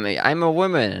 I'm a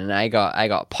woman and I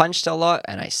got punched a lot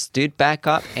and I stood back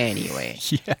up anyway.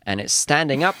 Yeah. And it's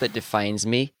standing up that defines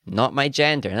me, not my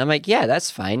gender. And I'm like, yeah, that's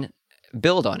fine.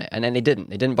 Build on it. And then they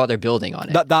didn't bother building on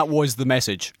it. That was the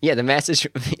message. Yeah, the message,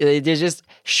 they just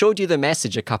showed you the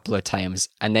message a couple of times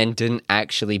and then didn't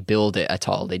actually build it at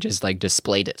all. They just like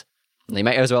displayed it. They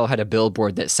might as well have had a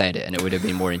billboard that said it, and it would have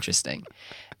been more interesting.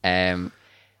 But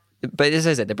this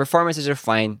is it. The performances are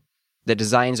fine. The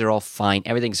designs are all fine.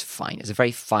 Everything's fine. It's a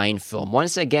very fine film.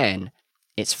 Once again,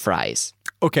 it's fries.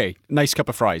 Okay, nice cup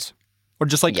of fries. Or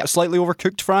just like slightly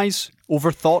overcooked fries?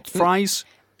 Overthought fries?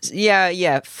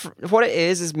 Yeah. What it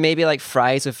is maybe like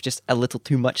fries with just a little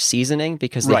too much seasoning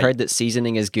because they Right. heard that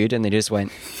seasoning is good and they just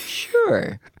went,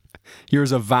 sure.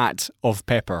 Here's a vat of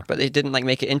pepper. But they didn't like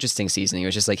make it interesting seasoning. It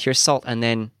was just like, here's salt and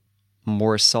then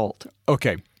more salt.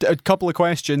 Okay, a couple of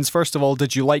questions. First of all,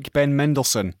 did you like Ben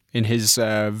Mendelsohn in his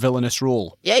villainous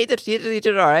role? Yeah, he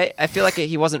did all right. I feel like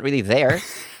he wasn't really there.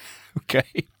 Okay,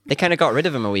 They kind of got rid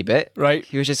of him a wee bit. right.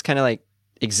 He was just kind of like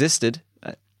existed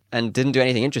and didn't do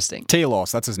anything interesting.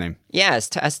 Talos, that's his name. Yeah, as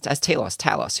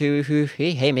Talos, who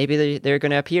hey, maybe they're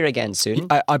going to appear again soon.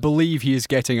 I believe he is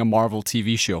getting a Marvel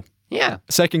TV show. Yeah.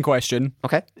 Second question,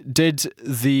 Okay. did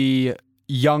the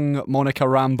young Monica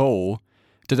Rambeau,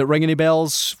 did it ring any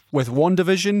bells with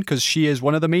WandaVision? Because she is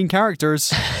one of the main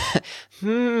characters.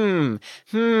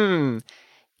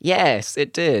 Yes,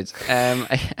 it did.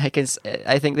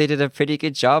 I think they did a pretty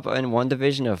good job in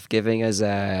WandaVision of giving us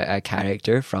a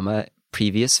character from a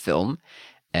previous film,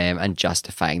 and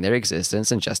justifying their existence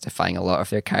and justifying a lot of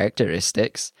their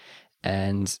characteristics.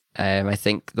 And I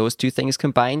think those two things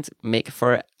combined make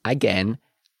for, again,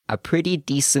 a pretty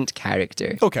decent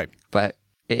character. Okay. But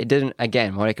it didn't,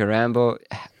 again, Monica Rambeau,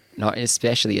 not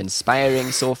especially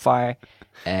inspiring so far.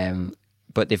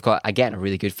 But they've got, again, a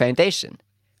really good foundation.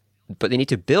 But they need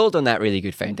to build on that really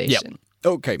good foundation.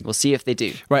 Okay. We'll see if they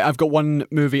do. Right, I've got one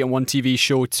movie and one TV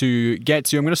show to get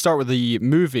to. I'm going to start with the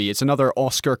movie. It's another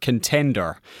Oscar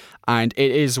contender, and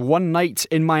it is One Night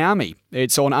in Miami.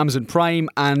 It's on Amazon Prime,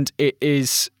 and it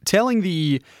is telling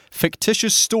the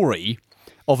fictitious story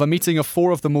of a meeting of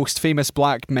four of the most famous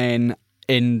black men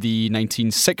in the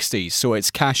 1960s. So it's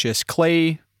Cassius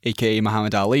Clay, aka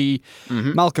Muhammad Ali,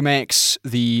 Malcolm X,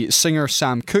 the singer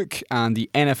Sam Cooke, and the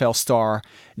NFL star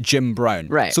Jim Brown.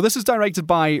 Right. So this is directed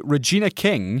by Regina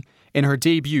King in her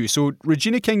debut. So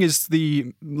Regina King is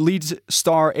the lead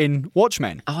star in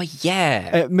Watchmen. Oh,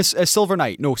 yeah. Silver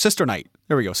Knight. No, Sister Knight.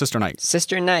 There we go, Sister Knight.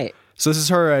 Sister Knight. So this is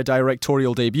her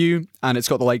directorial debut, and it's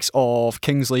got the likes of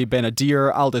Kingsley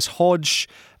Ben-Adir, Aldous Hodge,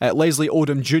 Leslie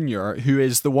Odom Jr., who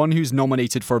is the one who's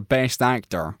nominated for Best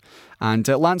Actor, and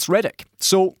Lance Reddick.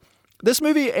 So this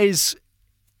movie is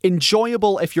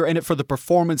enjoyable if you're in it for the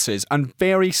performances, and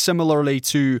very similarly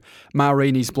to Ma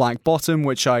Rainey's Black Bottom,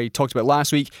 which I talked about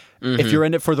last week, if you're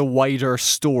in it for the wider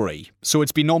story. So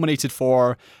it's been nominated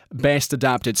for Best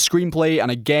Adapted Screenplay,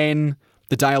 and again,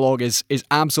 the dialogue is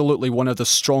absolutely one of the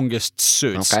strongest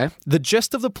suits. Okay. The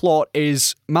gist of the plot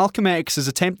is Malcolm X is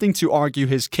attempting to argue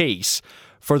his case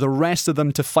for the rest of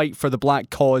them to fight for the black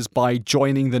cause by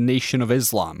joining the Nation of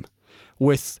Islam,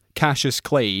 with Cassius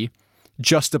Clay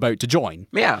just about to join.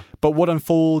 Yeah. But what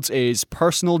unfolds is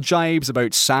personal jibes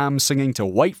about Sam singing to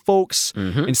white folks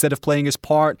instead of playing his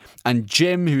part, and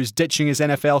Jim, who's ditching his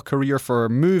NFL career for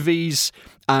movies,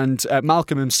 and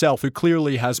Malcolm himself, who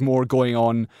clearly has more going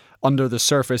on under the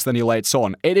surface than he lets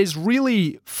on. It is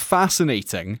really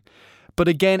fascinating, but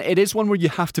again, it is one where you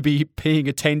have to be paying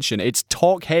attention. It's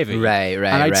talk heavy. Right, And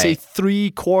I'd say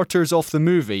right. 3/4 of the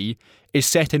movie is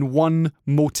set in one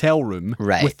motel room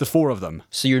Right. with the four of them.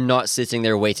 So you're not sitting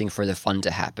there waiting for the fun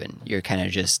to happen. You're kind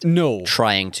of just No.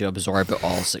 trying to absorb it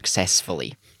all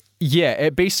successfully. Yeah,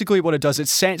 it basically what it does, it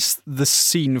sets the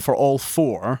scene for all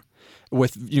four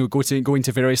with, going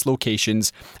to various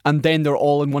locations, and then they're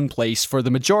all in one place for the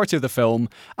majority of the film,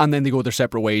 and then they go their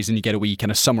separate ways, and you get a wee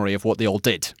kind of summary of what they all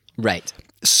did. Right.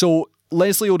 So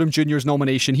Leslie Odom Jr.'s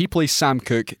nomination, he plays Sam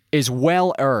Cooke, is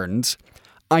well earned.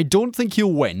 I don't think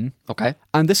he'll win, Okay.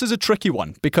 and this is a tricky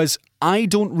one, because I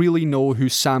don't really know who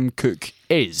Sam Cooke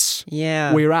is.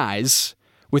 Yeah. Whereas,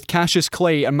 with Cassius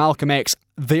Clay and Malcolm X,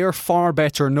 they're far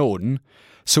better known,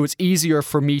 so it's easier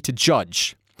for me to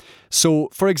judge. So,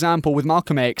 for example, with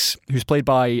Malcolm X, who's played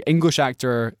by English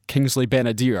actor Kingsley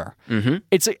Ben-Adir,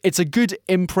 it's a good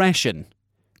impression,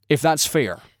 if that's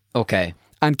fair. Okay.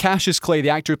 And Cassius Clay, the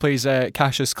actor who plays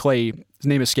Cassius Clay, his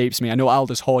name escapes me. I know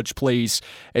Aldous Hodge plays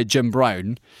Jim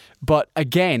Brown. But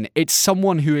again, it's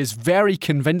someone who is very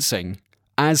convincing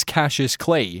as Cassius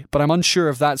Clay, but I'm unsure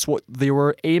if that's what they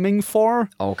were aiming for.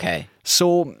 Okay.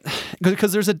 So,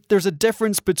 because there's a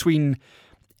difference between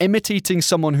imitating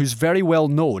someone who's very well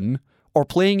known or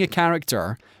playing a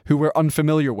character who we're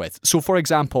unfamiliar with. So, for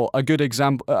example, a good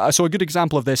example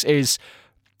of this is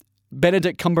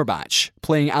Benedict Cumberbatch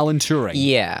playing Alan Turing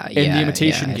in the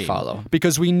Imitation Game. I follow.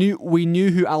 Because we knew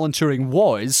who Alan Turing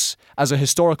was as a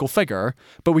historical figure,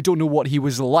 but we don't know what he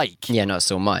was like. Yeah, not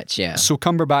so much, yeah. So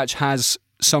Cumberbatch has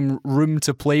some room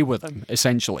to play with him,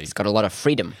 essentially. He's got a lot of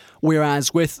freedom.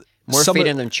 Whereas with More some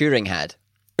freedom than Turing had.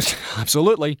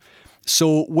 Absolutely.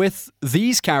 So with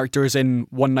these characters in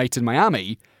One Night in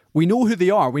Miami, we know who they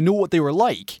are. We know what they were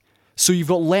like. So you've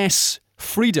got less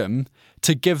freedom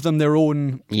to give them their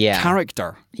own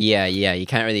character. Yeah, you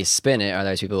can't really spin it,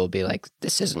 otherwise people will be like,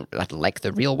 this isn't like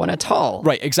the real one at all.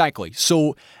 Right, exactly.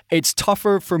 So it's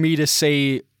tougher for me to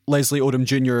say Leslie Odom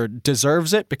Jr.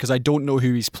 deserves it because I don't know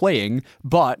who he's playing,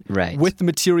 but with the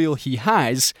material he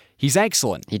has, he's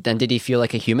excellent. And did he feel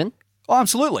like a human? Oh,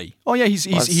 absolutely. Oh, yeah, he's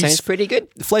sounds pretty good.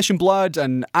 Flesh and blood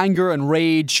and anger and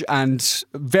rage and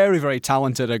very, very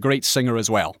talented, a great singer as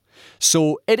well.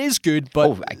 So it is good,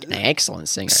 but an excellent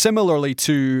singer. Similarly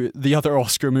to the other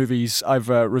Oscar movies I've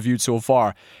reviewed so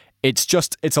far, it's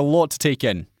a lot to take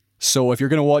in. So if you're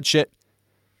going to watch it,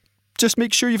 just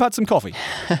make sure you've had some coffee.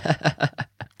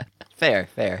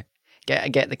 Fair.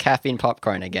 Get the caffeine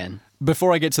popcorn again.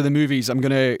 Before I get to the movies, I'm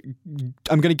gonna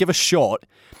give a shot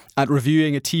at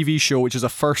reviewing a TV show which is a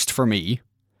first for me.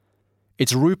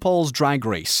 It's RuPaul's Drag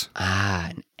Race.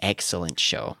 An excellent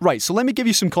show. Right, so let me give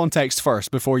you some context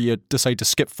first before you decide to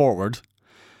skip forward.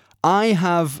 I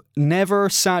have never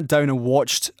sat down and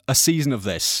watched a season of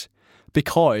this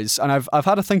because, and I've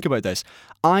had to think about this,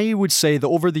 I would say that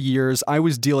over the years I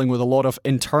was dealing with a lot of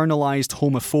internalized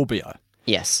homophobia.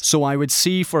 Yes. So I would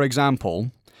see, for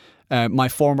example, my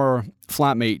former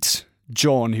flatmate,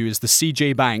 John, who is the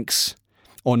CJ Banks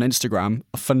on Instagram,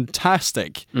 a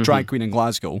fantastic drag queen in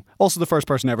Glasgow, also the first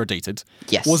person I ever dated.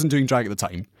 Yes. Wasn't doing drag at the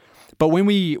time. But when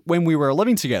we were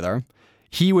living together,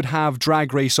 he would have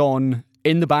Drag Race on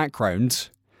in the background,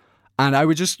 and I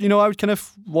would just, I would kind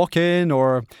of walk in,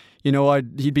 or,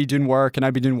 he'd be doing work and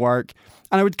I'd be doing work,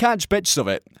 and I would catch bits of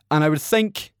it, and I would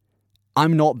think,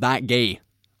 I'm not that gay.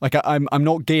 Like, I'm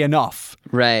not gay enough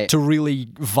to really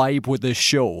vibe with this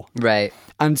show. Right.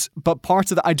 But part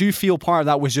of that, I do feel part of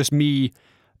that was just me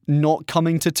not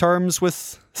coming to terms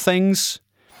with things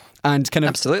and kind of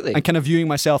absolutely, and kind of viewing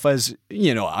myself as,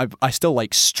 I still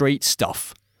like straight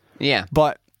stuff. Yeah.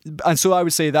 And so I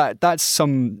would say that's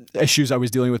some issues I was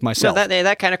dealing with myself. No,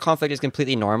 that kind of conflict is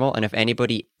completely normal, and if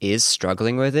anybody is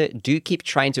struggling with it, do keep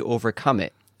trying to overcome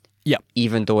it. Yeah.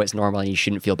 Even though it's normal and you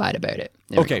shouldn't feel bad about it.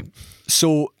 Okay.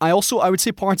 So I would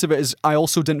say part of it is I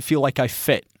also didn't feel like I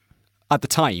fit at the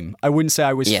time. I wouldn't say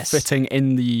I was fitting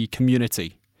in the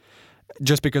community.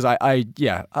 Just because I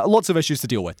lots of issues to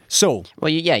deal with. So. Well,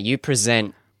 you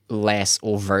present less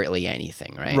overtly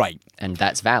anything, right? Right. And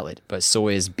that's valid, but so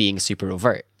is being super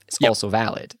overt. It's also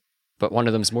valid. But one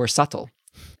of them's more subtle,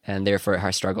 and therefore it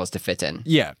has struggles to fit in.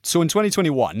 Yeah. So in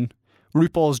 2021,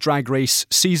 RuPaul's Drag Race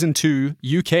Season 2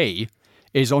 UK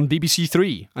is on BBC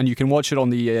Three, and you can watch it on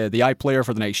the iPlayer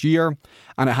for the next year.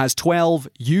 And it has 12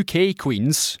 UK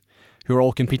queens who are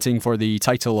all competing for the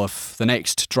title of the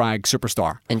next drag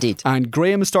superstar. Indeed. And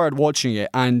Graham started watching it,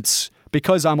 and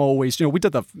because I'm always, we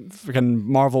did the freaking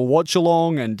Marvel watch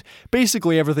along, and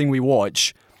basically everything we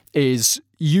watch is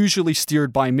usually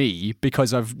steered by me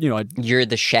because you're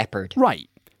the shepherd. Right.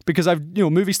 Because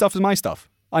movie stuff is my stuff.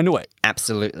 I know it.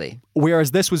 Absolutely.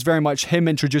 Whereas this was very much him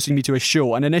introducing me to a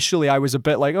show, and initially I was a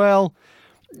bit like, well,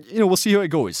 we'll see how it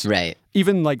goes. Right.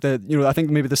 Even like I think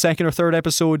maybe the second or third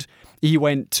episode, he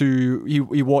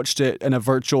watched it in a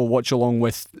virtual watch along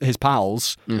with his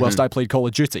pals whilst I played Call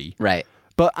of Duty. Right.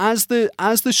 But as the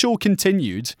show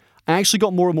continued, I actually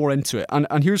got more and more into it,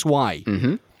 and here's why.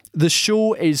 The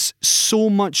show is so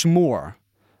much more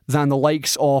than the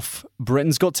likes of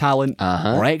Britain's Got Talent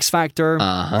or X Factor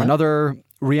or another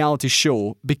reality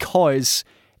show, because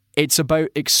it's about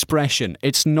expression.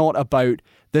 It's not about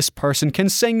this person can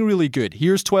sing really good.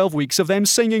 Here's 12 weeks of them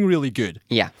singing really good.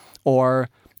 Yeah. Or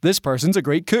this person's a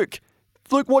great cook.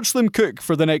 Look, watch them cook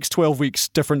for the next 12 weeks,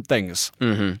 different things.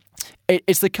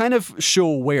 It's the kind of show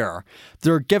where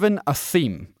they're given a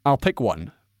theme. I'll pick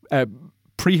one.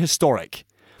 Prehistoric.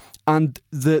 And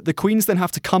the queens then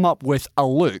have to come up with a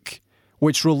look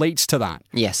which relates to that.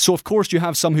 Yes. So, of course, you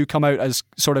have some who come out as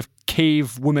sort of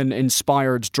cave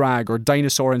woman-inspired drag or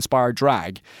dinosaur-inspired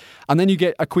drag. And then you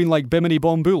get a queen like Bimini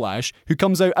Bon Boulash who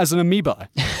comes out as an amoeba.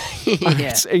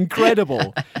 It's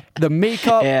incredible. The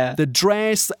makeup, the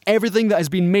dress, everything that has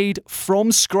been made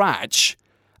from scratch.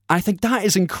 I think that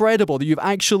is incredible that you've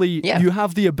actually you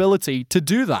have the ability to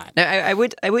do that. Now, I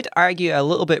would argue a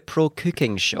little bit pro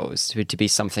cooking shows to be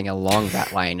something along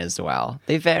that line as well.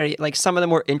 They vary, like some of the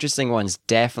more interesting ones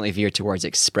definitely veer towards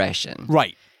expression,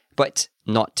 right? But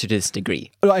not to this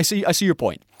degree. I see your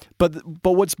point. But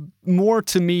what's more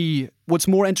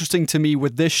interesting to me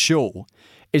with this show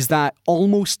is that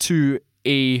almost to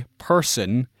a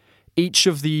person, each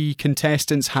of the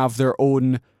contestants have their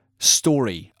own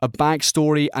story, a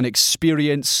backstory, an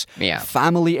experience,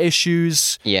 family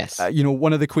issues. Yes.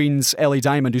 One of the queens, Ellie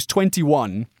Diamond, who's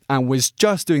 21 and was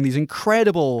just doing these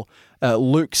incredible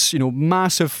looks,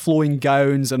 massive flowing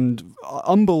gowns and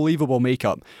unbelievable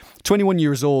makeup. 21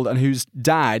 years old, and whose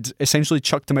dad essentially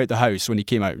chucked him out the house when he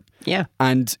came out. Yeah.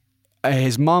 And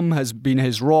his mum has been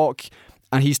his rock,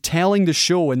 and he's telling the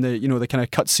show in the the kind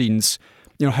of cutscenes,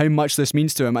 how much this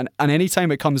means to him. And any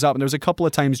time it comes up, and there was a couple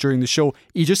of times during the show,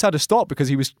 he just had to stop because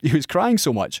he was crying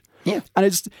so much. Yeah. And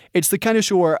it's the kind of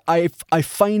show where I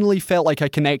finally felt like I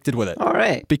connected with it. All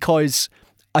right. Because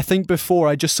I think before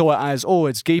I just saw it as,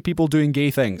 it's gay people doing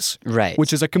gay things. Right.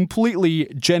 Which is a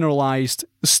completely generalized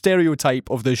stereotype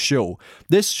of this show.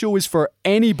 This show is for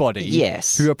anybody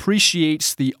who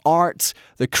appreciates the art,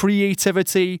 the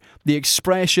creativity, the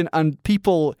expression, and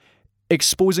people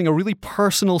exposing a really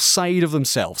personal side of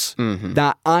themselves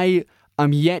that I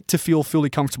am yet to feel fully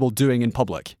comfortable doing in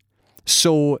public.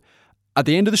 So at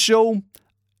the end of the show,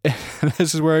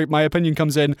 this is where my opinion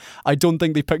comes in, I don't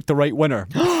think they picked the right winner.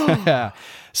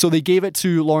 So they gave it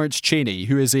to Lawrence Chaney,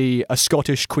 who is a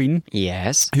Scottish queen.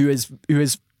 Yes. Who is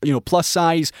plus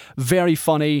size, very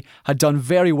funny, had done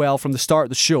very well from the start of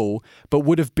the show, but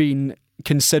would have been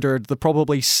considered the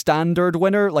probably standard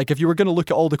winner. Like if you were going to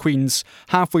look at all the queens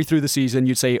halfway through the season,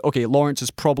 you'd say, okay, Lawrence is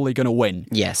probably going to win.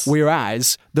 Yes.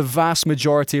 Whereas the vast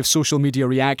majority of social media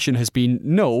reaction has been,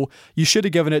 no, you should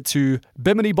have given it to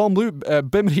Bimini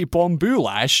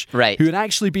Bombulash, right, who had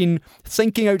actually been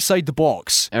thinking outside the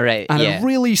box. Right. And had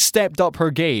really stepped up her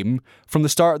game from the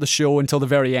start of the show until the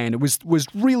very end. It was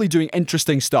really doing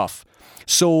interesting stuff.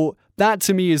 So that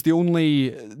to me is the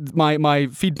only my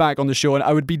feedback on the show, and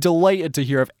I would be delighted to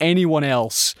hear if anyone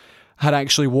else had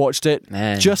actually watched it,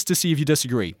 just to see if you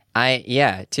disagree.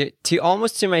 To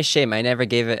almost to my shame, I never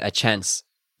gave it a chance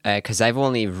because I've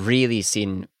only really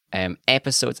seen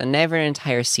episodes and never an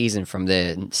entire season from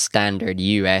the standard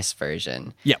US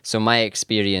version. Yeah. So my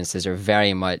experiences are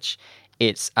very much,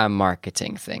 it's a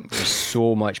marketing thing. There's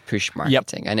so much push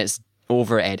marketing, and it's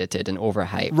over-edited and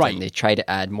overhyped, right, and they try to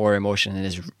add more emotion than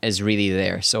is really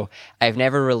there. So I've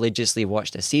never religiously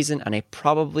watched a season, and I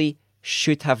probably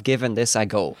should have given this a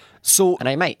go. And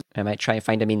I might try and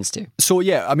find a means to. So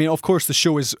yeah, I mean, of course the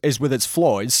show is with its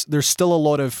flaws. There's still a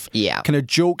lot of kind of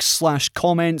jokes /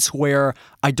 comments where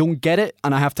I don't get it,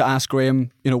 and I have to ask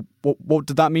Graham, what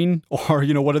did that mean? Or,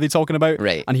 what are they talking about?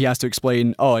 Right. And he has to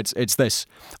explain, it's this.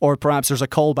 Or perhaps there's a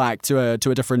callback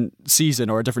to a different season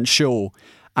or a different show,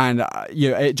 and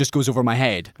it just goes over my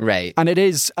head. Right. And it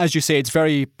is, as you say, it's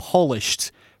very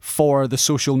polished for the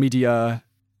social media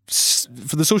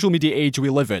age we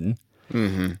live in.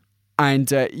 Mm-hmm.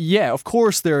 And of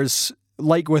course there's,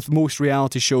 like with most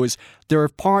reality shows, there are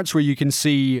parts where you can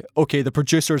see, okay, the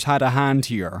producers had a hand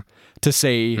here to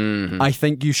say, I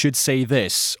think you should say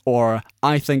this, or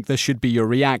I think this should be your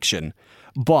reaction.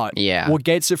 But what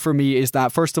gets it for me is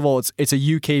that, first of all, it's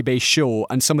a UK-based show,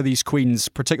 and some of these queens,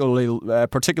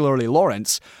 particularly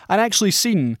Lawrence, I'd actually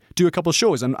seen do a couple of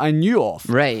shows, and I knew of.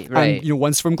 Right. And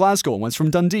one's from Glasgow, and one's from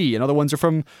Dundee, and other ones are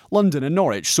from London and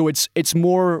Norwich. So it's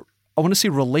more, I want to say,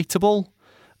 relatable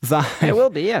than it will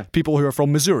be, people who are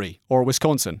from Missouri or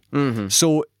Wisconsin. Mm-hmm.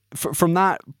 So from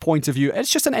that point of view, it's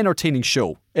just an entertaining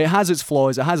show. It has its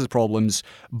flaws, it has its problems,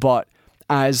 but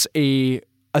as a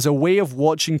way of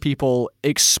watching people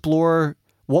explore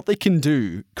what they can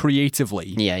do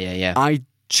creatively, I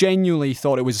genuinely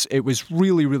thought it was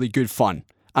really, really good fun.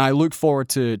 And I look forward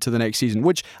to the next season,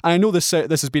 which I know this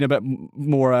has been a bit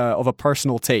more of a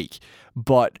personal take,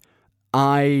 but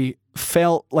I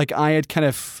felt like I had kind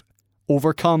of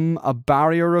overcome a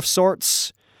barrier of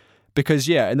sorts. Because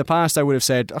in the past I would have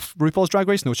said RuPaul's Drag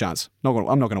Race, no chance. I'm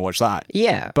not going to watch that.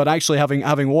 Yeah. But actually,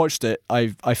 having watched it,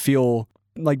 I feel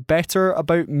like better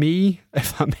about me,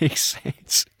 if that makes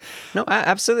sense. No,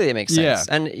 absolutely, it makes sense.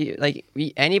 And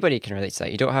anybody can relate to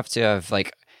that. You don't have to have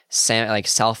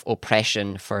self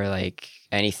oppression for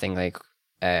anything for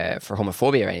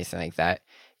homophobia or anything like that.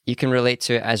 You can relate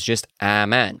to it as just a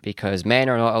man, because men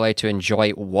are not allowed to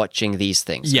enjoy watching these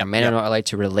things. Men are not allowed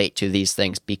to relate to these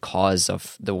things because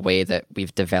of the way that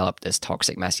we've developed this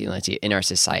toxic masculinity in our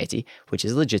society, which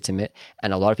is legitimate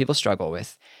and a lot of people struggle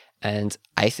with. And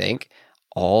I think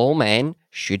all men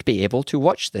should be able to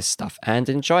watch this stuff and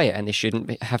enjoy it, and they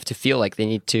shouldn't have to feel like they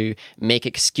need to make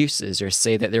excuses or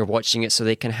say that they're watching it so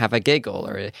they can have a giggle,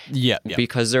 or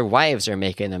because their wives are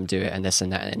making them do it, and this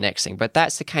and that and the next thing. But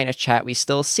that's the kind of chat we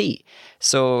still see.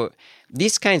 So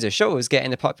these kinds of shows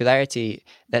getting the popularity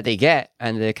that they get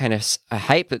and the kind of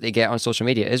hype that they get on social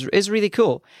media is really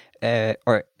cool.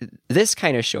 Or this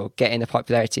kind of show getting the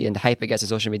popularity and the hype it gets on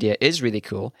social media is really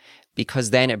cool,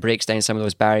 because then it breaks down some of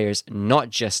those barriers, not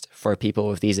just for people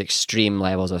with these extreme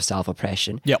levels of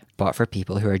self-oppression, but for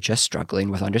people who are just struggling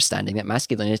with understanding that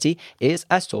masculinity is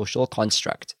a social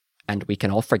construct. and we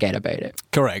can all forget about it.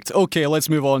 Correct. Okay, let's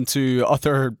move on to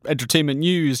other entertainment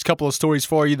news. Couple of stories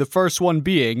for you. The first one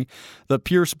being that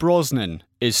Pierce Brosnan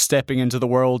is stepping into the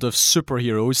world of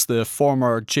superheroes. The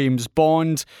former James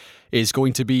Bond is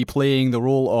going to be playing the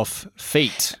role of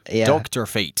Fate, Dr.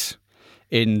 Fate,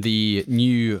 in the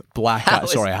new Black Adam.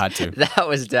 Sorry, I had to. That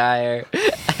was dire.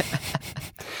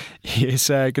 He's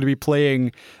going to be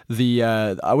playing the,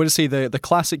 I would say, the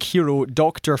classic hero,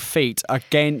 Dr. Fate,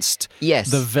 against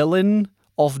the villain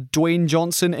of Dwayne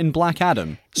Johnson in Black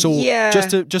Adam. So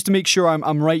just to make sure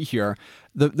I'm right here,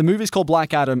 the movie's called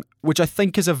Black Adam, which I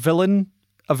think is a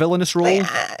villainous role.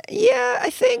 I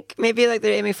think maybe like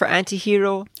they're aiming for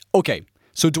anti-hero. Okay.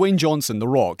 So Dwayne Johnson, The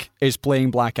Rock, is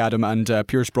playing Black Adam and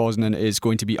Pierce Brosnan is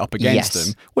going to be up against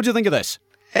him. What do you think of this?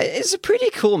 It's a pretty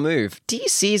cool move.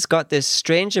 DC's got this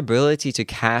strange ability to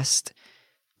cast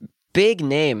big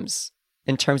names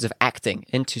in terms of acting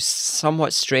into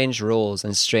somewhat strange roles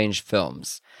and strange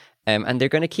films. And they're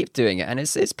going to keep doing it. And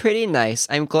it's pretty nice.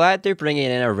 I'm glad they're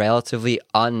bringing in a relatively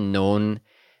unknown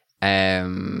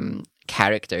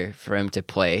character for him to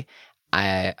play.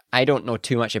 I don't know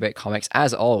too much about comics,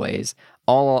 as always.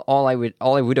 All I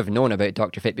would have known about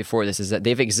Dr. Fate before this is that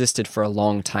they've existed for a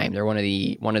long time. They're one of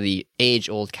the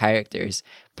age-old characters,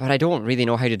 but I don't really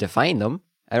know how to define them.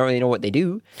 I don't really know what they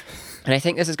do. And I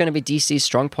think this is going to be DC's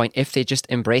strong point if they just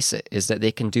embrace it, is that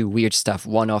they can do weird stuff,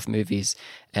 one-off movies.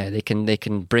 They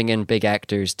can bring in big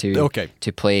actors to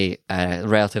play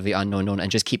relatively unknown and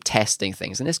just keep testing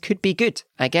things. And this could be good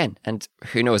again. And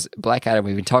who knows? Black Adam,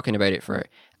 we've been talking about it for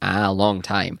a long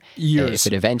time. Years.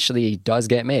 If it eventually does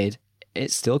get made, it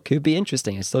still could be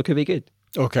interesting. It still could be good.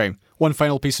 Okay. One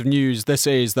final piece of news. This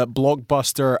is that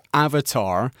blockbuster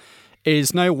Avatar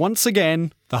is now once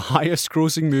again the highest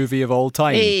grossing movie of all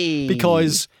time.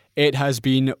 Because it has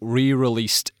been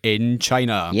re-released in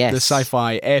China. Yes. The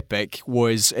sci-fi epic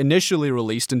was initially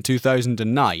released in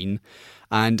 2009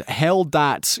 and held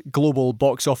that global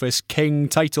box office king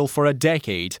title for a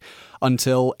decade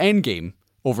until Endgame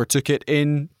overtook it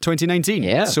in 2019.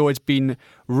 Yeah. So it's been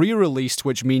re-released,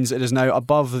 which means it is now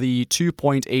above the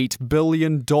 $2.8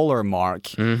 billion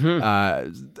mark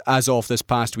as of this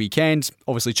past weekend.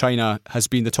 Obviously, China has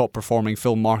been the top performing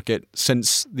film market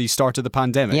since the start of the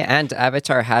pandemic. Yeah, and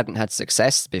Avatar hadn't had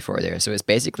success before there, so it's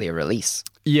basically a release.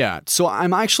 Yeah, so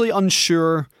I'm actually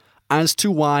unsure as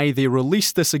to why they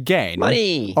released this again.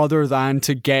 Money! Other than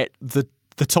to get the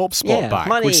top spot back,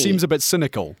 money. Which seems a bit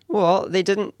cynical. Well,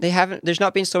 there's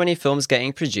not been so many films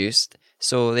getting produced,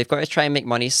 so they've got to try and make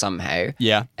money somehow.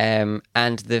 Yeah. And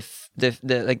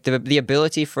the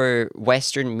ability for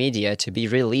Western media to be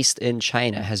released in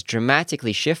China has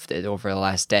dramatically shifted over the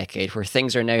last decade, where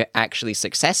things are now actually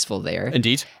successful there.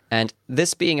 Indeed. And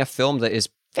this being a film that is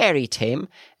very tame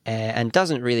and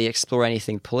doesn't really explore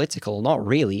anything political, not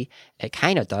really. It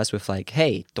kind of does with like,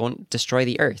 hey, don't destroy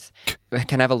the earth. It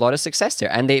can have a lot of success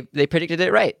there. And they predicted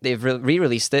it right. They've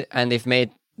re-released it and they've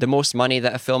made the most money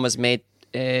that a film has made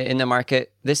in the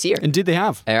market this year. Indeed they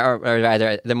have. Or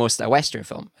rather, the most a Western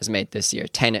film has made this year.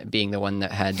 Tenet being the one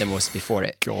that had the most before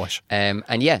it. Gosh.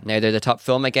 And yeah, now they're the top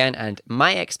film again. And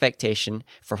my expectation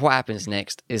for what happens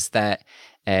next is that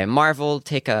Marvel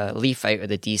take a leaf out of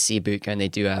the DC book and they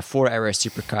do a 4-hour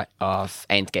supercut of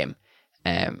Endgame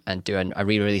and do a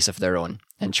re-release of their own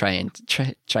and try and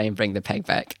bring the peg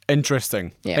back.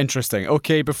 Interesting. Yeah. Interesting.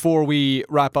 Okay, before we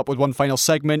wrap up with one final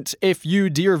segment, if you,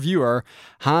 dear viewer,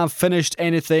 have finished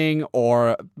anything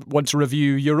or want to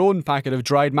review your own packet of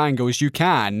dried mangoes, you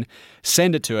can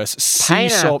send it to us.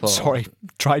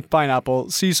 Dried pineapple,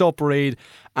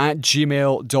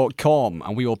 seesawparade@gmail.com,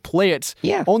 and we will play it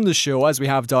on the show as we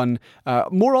have done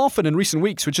more often in recent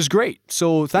weeks, which is great.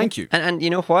 So thank you. And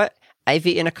you know what? I've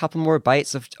eaten a couple more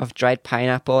bites of dried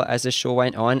pineapple as the show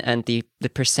went on, and the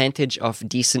percentage of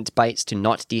decent bites to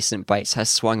not decent bites has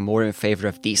swung more in favor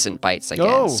of decent bites again.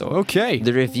 Oh, so okay.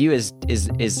 The review is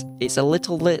it's a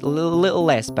little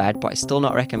less bad, but I'm still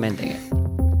not recommending it.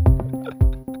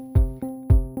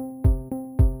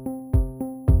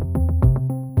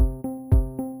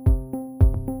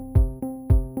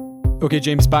 Okay,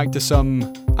 James, back to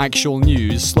some actual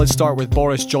news. Let's start with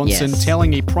Boris Johnson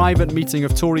telling a private meeting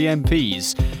of Tory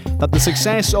MPs that the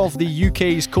success of the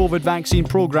UK's COVID vaccine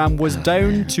programme was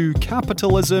down to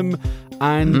capitalism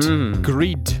and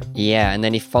greed. Yeah, and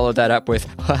then he followed that up with,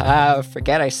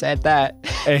 forget I said that.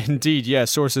 Indeed, yeah.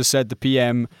 Sources said the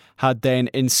PM had then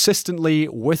insistently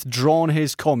withdrawn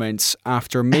his comments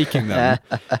after making them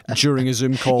during a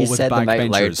Zoom call with backbenchers. He said them out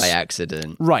loud by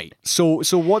accident. Right. So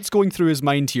what's going through his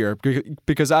mind here?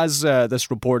 Because as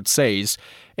this report says,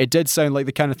 it did sound like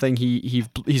the kind of thing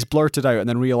he's blurted out and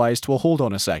then realised, well, hold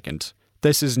on a second.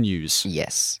 This is news.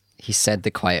 Yes. he said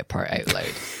the quiet part out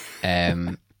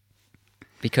loud.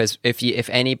 Because if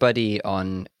anybody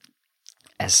on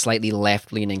a slightly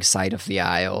left-leaning side of the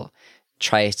aisle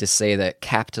tries to say that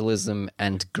capitalism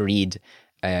and greed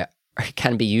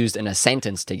can be used in a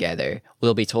sentence together,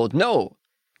 we'll be told, no,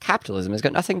 capitalism has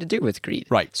got nothing to do with greed.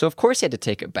 Right. So of course he had to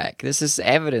take it back. This is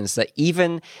evidence that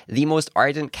even the most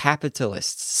ardent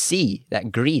capitalists see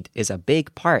that greed is a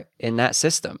big part in that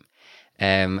system.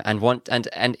 And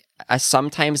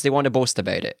sometimes they want to boast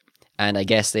about it. And I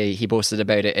guess he boasted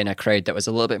about it in a crowd that was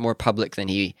a little bit more public than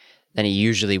he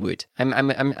usually would.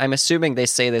 I'm assuming they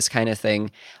say this kind of thing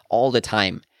all the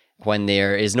time when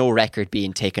there is no record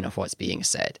being taken of what's being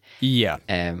said. Yeah.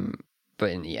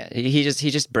 But yeah, he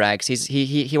just brags.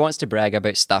 He wants to brag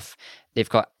about stuff. They've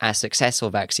got a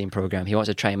successful vaccine program. He wants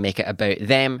to try and make it about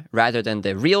them rather than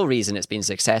the real reason it's been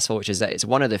successful, which is that it's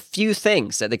one of the few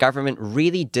things that the government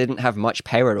really didn't have much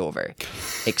power over,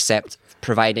 except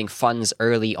providing funds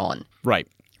early on. Right.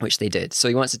 Which they did. So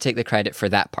he wants to take the credit for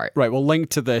that part. Right, well,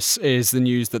 linked to this is the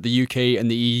news that the UK and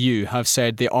the EU have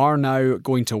said they are now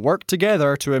going to work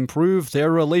together to improve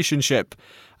their relationship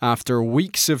after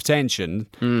weeks of tension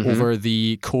over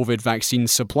the COVID vaccine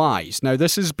supplies. Now,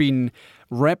 this has been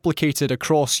replicated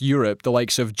across Europe, the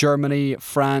likes of Germany,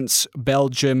 France,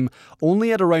 Belgium,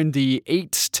 only at around the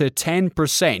 8 to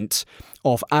 10%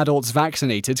 of adults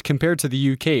vaccinated compared to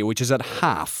the UK, which is at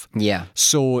half. Yeah.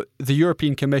 So the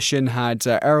European Commission had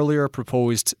earlier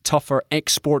proposed tougher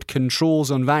export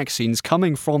controls on vaccines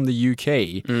coming from the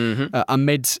UK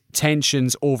amid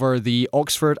tensions over the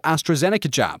Oxford AstraZeneca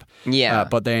jab. Yeah.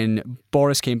 But then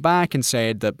Boris came back and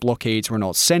said that blockades were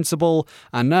not sensible.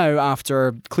 And now,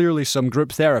 after clearly some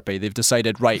group therapy, they've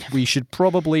decided, right, we should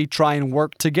probably try and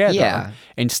work together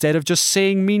instead of just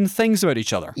saying mean things about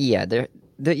each other. Yeah,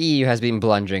 the EU has been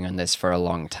blundering on this for a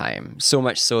long time, so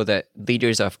much so that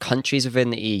leaders of countries within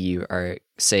the EU are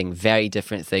saying very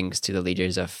different things to the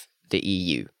leaders of the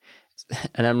EU.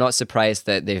 And I'm not surprised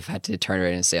that they've had to turn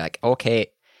around and say, like, okay,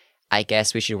 I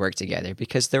guess we should work together,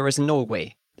 because there was no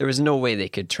way they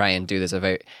could try and do this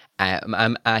without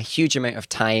a huge amount of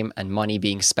time and money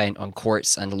being spent on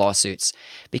courts and lawsuits.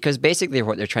 Because basically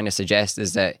what they're trying to suggest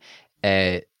is that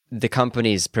the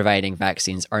companies providing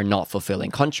vaccines are not fulfilling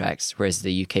contracts, whereas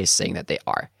the UK is saying that they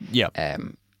are. Yeah.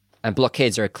 And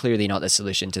blockades are clearly not the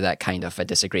solution to that kind of a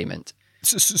disagreement.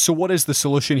 So what is the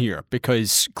solution here?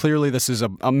 Because clearly this is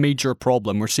a major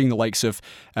problem. We're seeing the likes of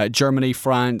Germany,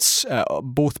 France,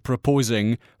 both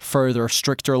proposing further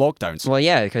stricter lockdowns. Well,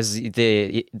 yeah, because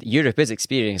Europe is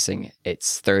experiencing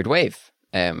its third wave,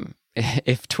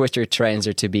 if Twitter trends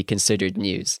are to be considered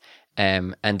news.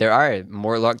 And there are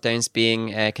more lockdowns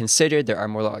being considered. There are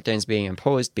more lockdowns being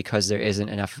imposed because there isn't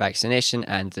enough vaccination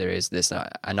and there is this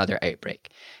another outbreak.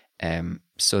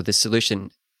 So the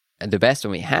solution, the best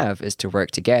one we have, is to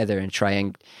work together and try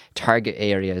and target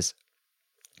areas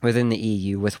within the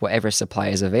EU with whatever supply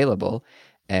is available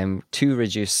to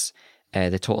reduce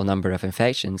the total number of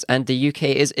infections. And the UK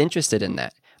is interested in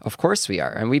that. Of course we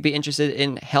are. And we'd be interested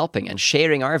in helping and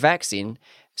sharing our vaccine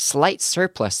slight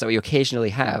surplus that we occasionally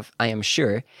have, I am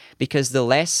sure, because the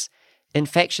less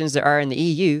infections there are in the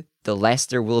EU, the less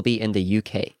there will be in the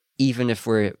UK, even if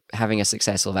we're having a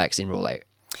successful vaccine rollout.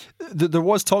 There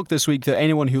was talk this week that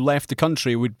anyone who left the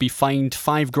country would be fined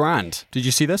 $5,000. Did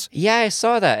you see this? Yeah, I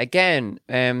saw that. Again,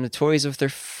 the Tories with their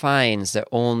fines that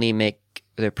only make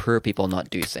the poor people not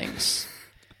do things.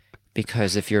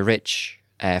 Because if you're rich,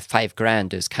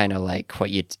 $5,000 is kind of like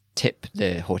what you'd tip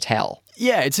the hotel.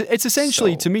 Yeah, it's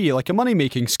essentially, to me, like a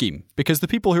money-making scheme, because the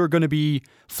people who are going to be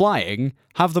flying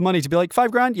have the money to be like,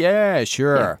 $5,000? Yeah,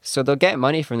 sure. Yeah. So they'll get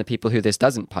money from the people who this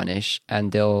doesn't punish,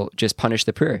 and they'll just punish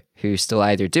the poor, who still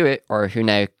either do it or who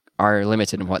now are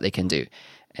limited in what they can do.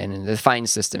 And the fine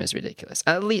system is ridiculous.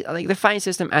 At least, like, the fine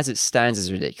system as it stands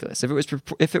is ridiculous.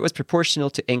 If it was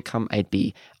proportional to income, I'd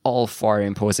be all for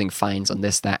imposing fines on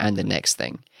this, that, and the next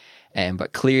thing.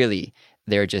 But clearly,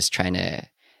 they're just trying to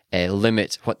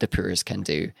limit what the poor can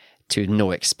do to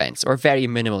no expense or very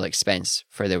minimal expense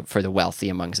for the wealthy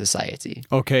among society.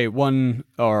 Okay, one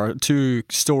or two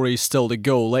stories still to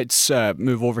go. Let's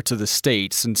move over to the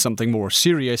States and something more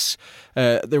serious.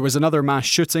 There was another mass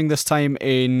shooting, this time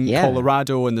in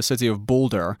Colorado in the city of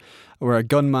Boulder, where a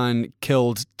gunman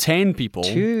killed 10 people.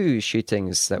 2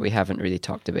 shootings that we haven't really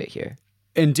talked about here.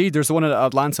 Indeed, there's the one in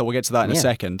Atlanta. We'll get to that in a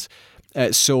second.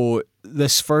 So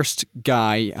this first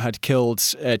guy had killed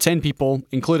 10 people,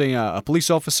 including a police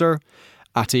officer,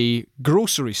 at a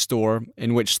grocery store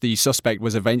in which the suspect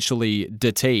was eventually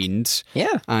detained.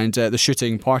 Yeah. And the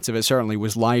shooting, part of it certainly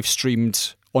was live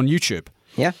streamed on YouTube.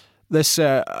 Yeah. This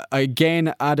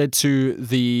again added to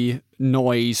the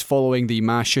noise following the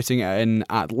mass shooting in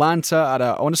Atlanta at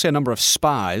I want to say a number of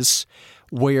spas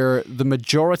where the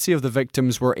majority of the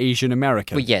victims were Asian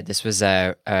American. Well, yeah, this was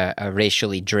a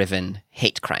racially driven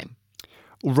hate crime.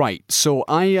 Right. So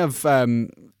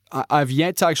I've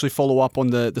yet to actually follow up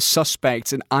on the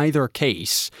suspects in either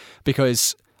case,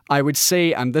 because I would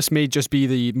say, and this may just be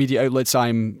the media outlets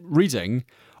I'm reading,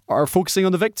 are focusing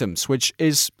on the victims, which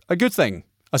is a good thing,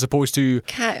 as opposed to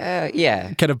kind of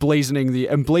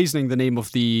emblazoning the name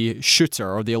of the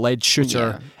shooter or the alleged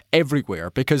shooter everywhere.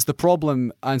 Because the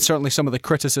problem, and certainly some of the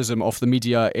criticism of the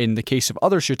media in the case of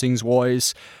other shootings,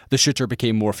 was the shooter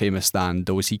became more famous than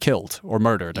those he killed or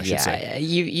murdered, I should say.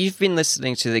 You've been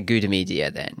listening to the good media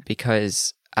then,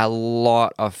 because a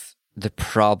lot of the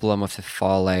problem of the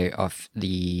fallout of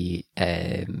the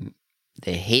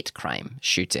hate crime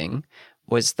shooting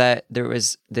was that there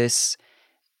was this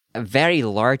a very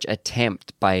large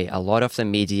attempt by a lot of the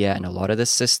media and a lot of the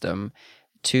system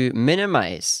to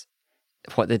minimize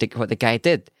what the guy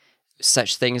did.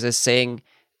 Such things as saying,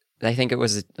 I think it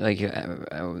was like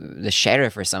the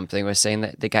sheriff or something was saying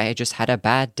that the guy had just had a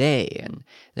bad day, and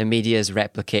the media is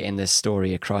replicating this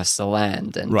story across the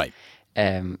land, and right.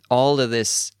 All of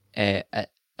this,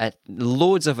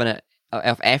 loads of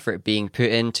effort being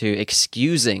put into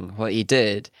excusing what he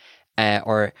did,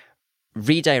 or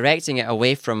redirecting it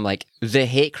away from like the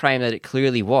hate crime that it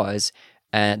clearly was,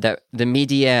 that the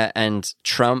media and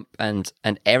Trump and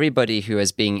everybody who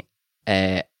has been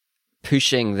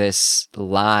pushing this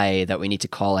lie that we need to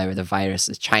call out the virus,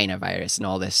 the China virus and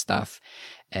all this stuff,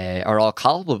 are all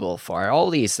culpable for. All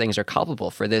these things are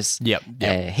culpable for this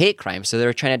hate crime. So they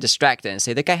were trying to distract it and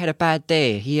say the guy had a bad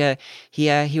day.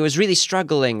 He was really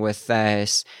struggling with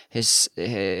his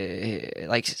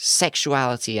like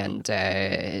sexuality and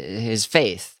his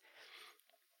faith,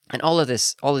 and all of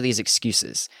these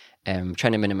excuses,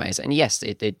 trying to minimize it. And yes,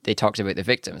 they talked about the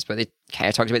victims, but they kind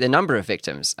of talked about the number of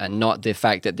victims and not the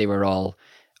fact that they were all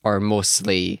or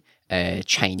mostly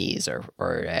Chinese or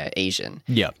Asian.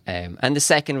 Yeah. And the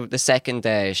second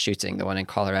shooting, the one in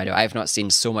Colorado, I've not seen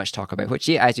so much talk about, which,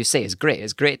 as you say, is great.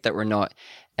 It's great that we're not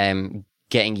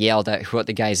getting yelled at what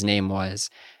the guy's name was.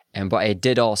 But I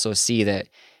did also see that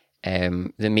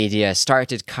the media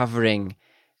started covering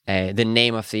the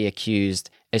name of the accused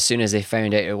as soon as they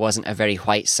found out it wasn't a very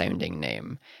white-sounding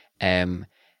name. And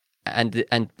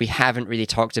we haven't really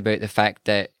talked about the fact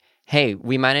that, hey,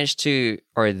 we managed to,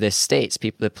 or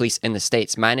the police in the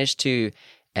States managed to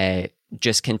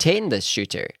just contain this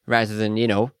shooter rather than,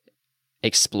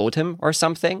 explode him or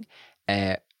something.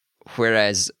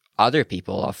 Whereas other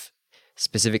people of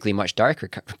specifically much darker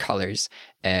colors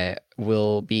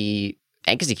will be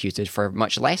executed for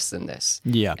much less than this.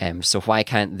 Yeah. So why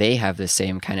can't they have the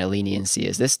same kind of leniency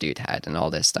as this dude had and all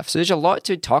this stuff? So there's a lot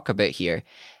to talk about here.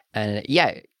 And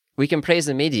we can praise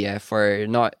the media for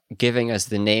not giving us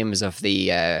the names of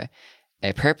the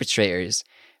perpetrators,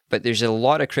 but there's a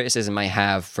lot of criticism I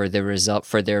have for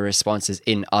their responses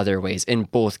in other ways, in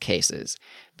both cases,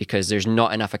 because there's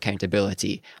not enough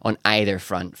accountability on either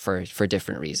front for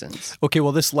different reasons. Okay,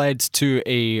 well, this led to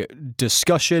a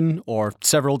discussion, or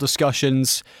several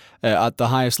discussions, at the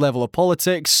highest level of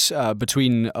politics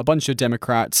between a bunch of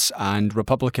Democrats and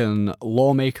Republican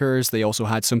lawmakers. They also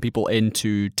had some people in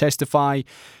to testify.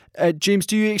 James,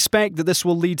 do you expect that this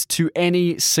will lead to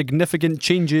any significant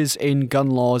changes in gun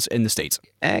laws in the States?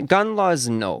 Gun laws,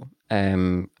 no.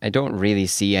 I don't really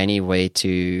see any way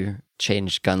to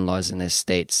change gun laws in the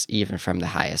States, even from the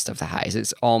highest of the highs.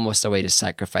 It's almost a way to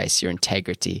sacrifice your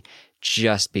integrity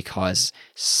just because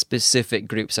specific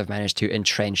groups have managed to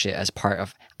entrench it as part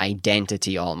of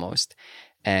identity almost.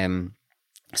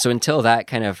 So until that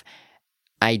kind of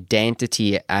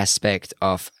identity aspect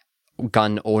of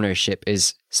gun ownership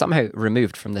is somehow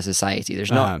removed from the society,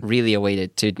 there's not really a way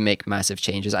to make massive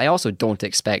changes. I also don't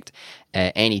expect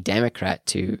any Democrat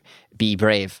to be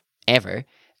brave ever,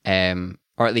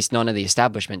 or at least none of the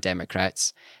establishment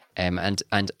Democrats, and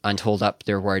hold up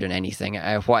their word on anything.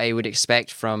 What I would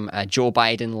expect from a Joe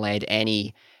Biden-led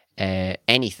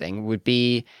anything would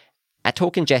be a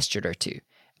token gesture or two.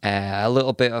 A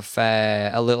little bit of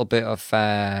a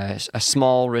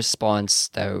small response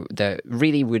that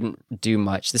really wouldn't do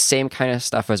much. The same kind of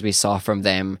stuff as we saw from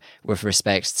them with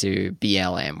respects to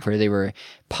BLM, where they were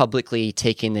publicly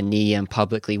taking the knee and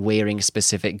publicly wearing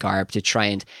specific garb to try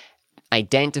and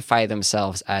identify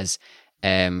themselves as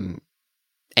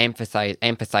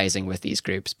empathizing with these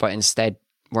groups, but instead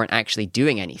weren't actually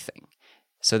doing anything.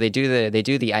 So they do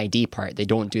the ID part. They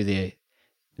don't do the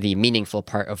meaningful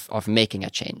part of making a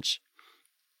change.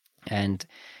 And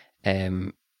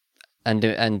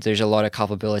and there's a lot of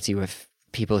culpability with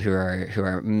people who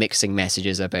are mixing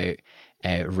messages about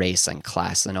race and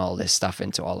class and all this stuff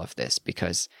into all of this,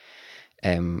 because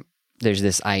there's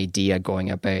this idea going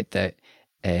about that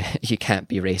you can't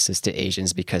be racist to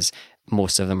Asians because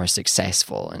most of them are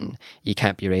successful, and you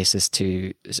can't be racist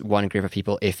to one group of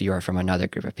people if you are from another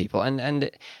group of people. And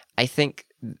I think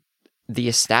the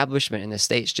establishment in the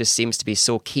States just seems to be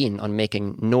so keen on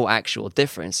making no actual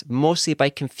difference, mostly by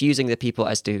confusing the people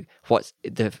as to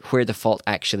where the fault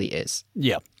actually is.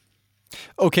 Yeah.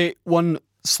 Okay, one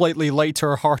slightly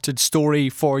lighter-hearted story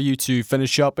for you to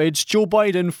finish up. It's Joe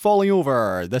Biden falling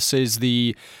over. This is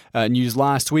the news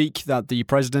last week that the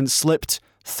president slipped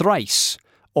thrice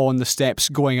on the steps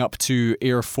going up to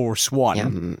Air Force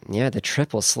One. Yeah, the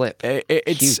triple slip.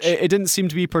 It didn't seem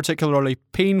to be particularly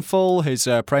painful. His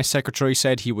press secretary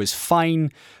said he was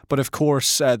fine, but of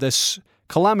course this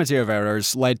calamity of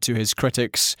errors led to his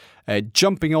critics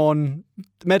jumping on,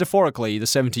 metaphorically, the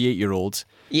 78-year-old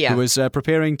who was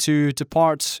preparing to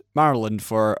depart Maryland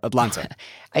for Atlanta.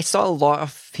 I saw a lot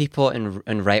of people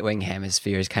in right-wing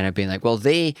hemispheres kind of being like, well,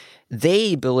 they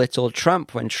belittled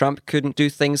Trump when Trump couldn't do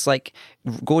things like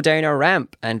go down a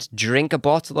ramp and drink a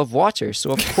bottle of water.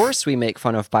 So, of course, we make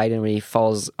fun of Biden when he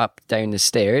falls up down the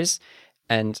stairs.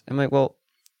 And I'm like, well,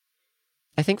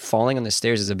 I think falling on the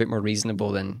stairs is a bit more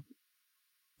reasonable than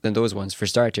those ones, for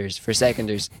starters. For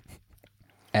seconders,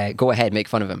 go ahead, make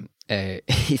fun of him.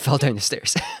 He fell down the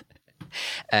stairs.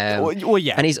 Well,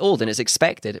 yeah, and he's old, and it's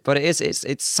expected. But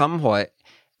it's somewhat,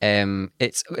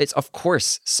 it's of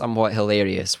course somewhat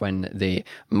hilarious when the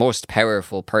most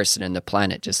powerful person on the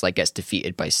planet just like gets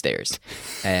defeated by stairs.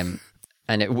 And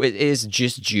it is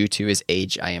just due to his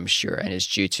age, I am sure, and it's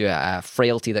due to a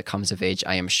frailty that comes of age,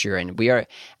 I am sure. And we are,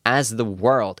 as the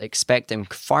world, expecting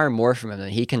far more from him than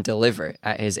he can deliver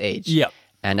at his age. Yeah.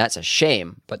 And that's a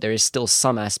shame, but there is still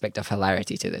some aspect of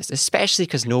hilarity to this, especially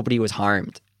because nobody was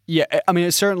harmed. Yeah, I mean,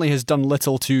 it certainly has done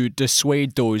little to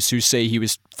dissuade those who say he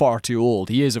was far too old.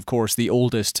 He is, of course, the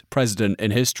oldest president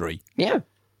in history. Yeah,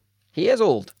 he is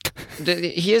old.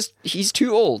 He's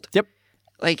too old. Yep.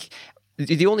 Like,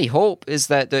 the only hope is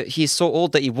that he's so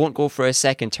old that he won't go for a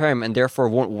second term and therefore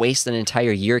won't waste an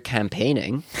entire year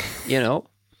campaigning. You know,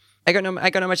 I got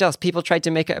no much else. People tried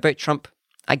to make it about Trump.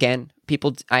 Again,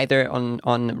 people either on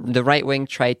the right wing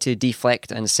tried to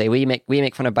deflect and say we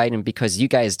make fun of Biden because you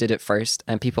guys did it first,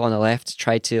 and people on the left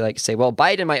tried to like say, well,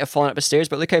 Biden might have fallen up the stairs,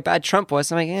 but look how bad Trump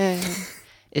was. I'm like,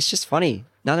 it's just funny.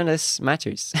 None of this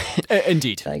matters.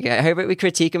 Indeed. Like, how about we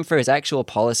critique him for his actual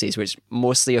policies, which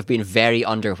mostly have been very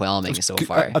underwhelming so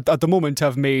far. At the moment,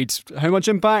 have made how much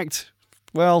impact?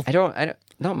 Well, I don't.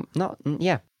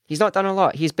 Yeah, he's not done a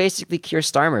lot. He's basically Keir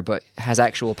Starmer, but has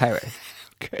actual power.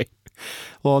 Okay.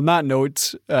 Well, on that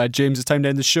note, James, it's time to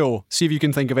end the show. See if you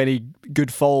can think of any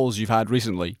good falls you've had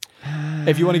recently.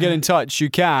 If you want to get in touch, you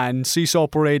can.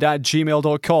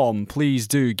 seesawparade@gmail.com. Please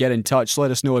do get in touch. Let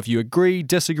us know if you agree,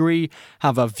 disagree,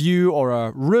 have a view or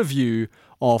a review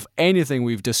of anything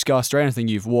we've discussed or anything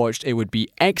you've watched. It would be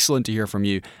excellent to hear from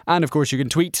you. And, of course, you can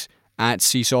tweet at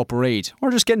Seesaw Parade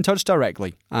or just get in touch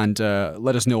directly and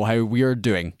let us know how we're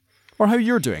doing or how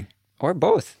you're doing. Or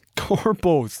both. Or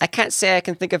both. I can't say I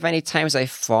can think of any times I've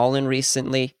fallen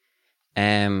recently.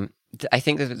 I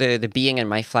think that the being in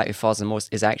my flat who falls the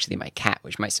most is actually my cat,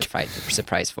 which might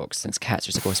surprise folks, since cats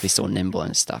are supposed to be so nimble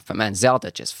and stuff. But man,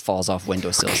 Zelda just falls off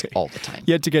windowsills all the time.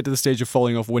 You had to get to the stage of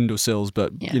falling off windowsills,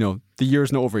 but you know the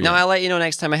year's not over yet. No, I'll let you know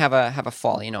next time I have a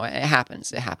fall. You know, it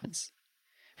happens. It happens.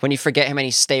 When you forget how many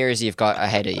stairs you've got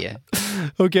ahead of you.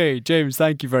 Okay, James,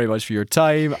 thank you very much for your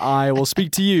time. I will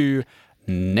speak to you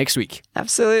next week.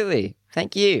 Absolutely.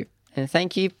 Thank you. And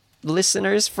thank you,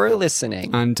 listeners, for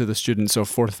listening. And to the students of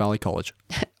Forth Valley College.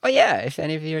 Oh yeah, if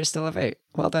any of you are still about,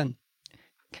 well done.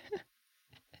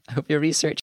 I hope your research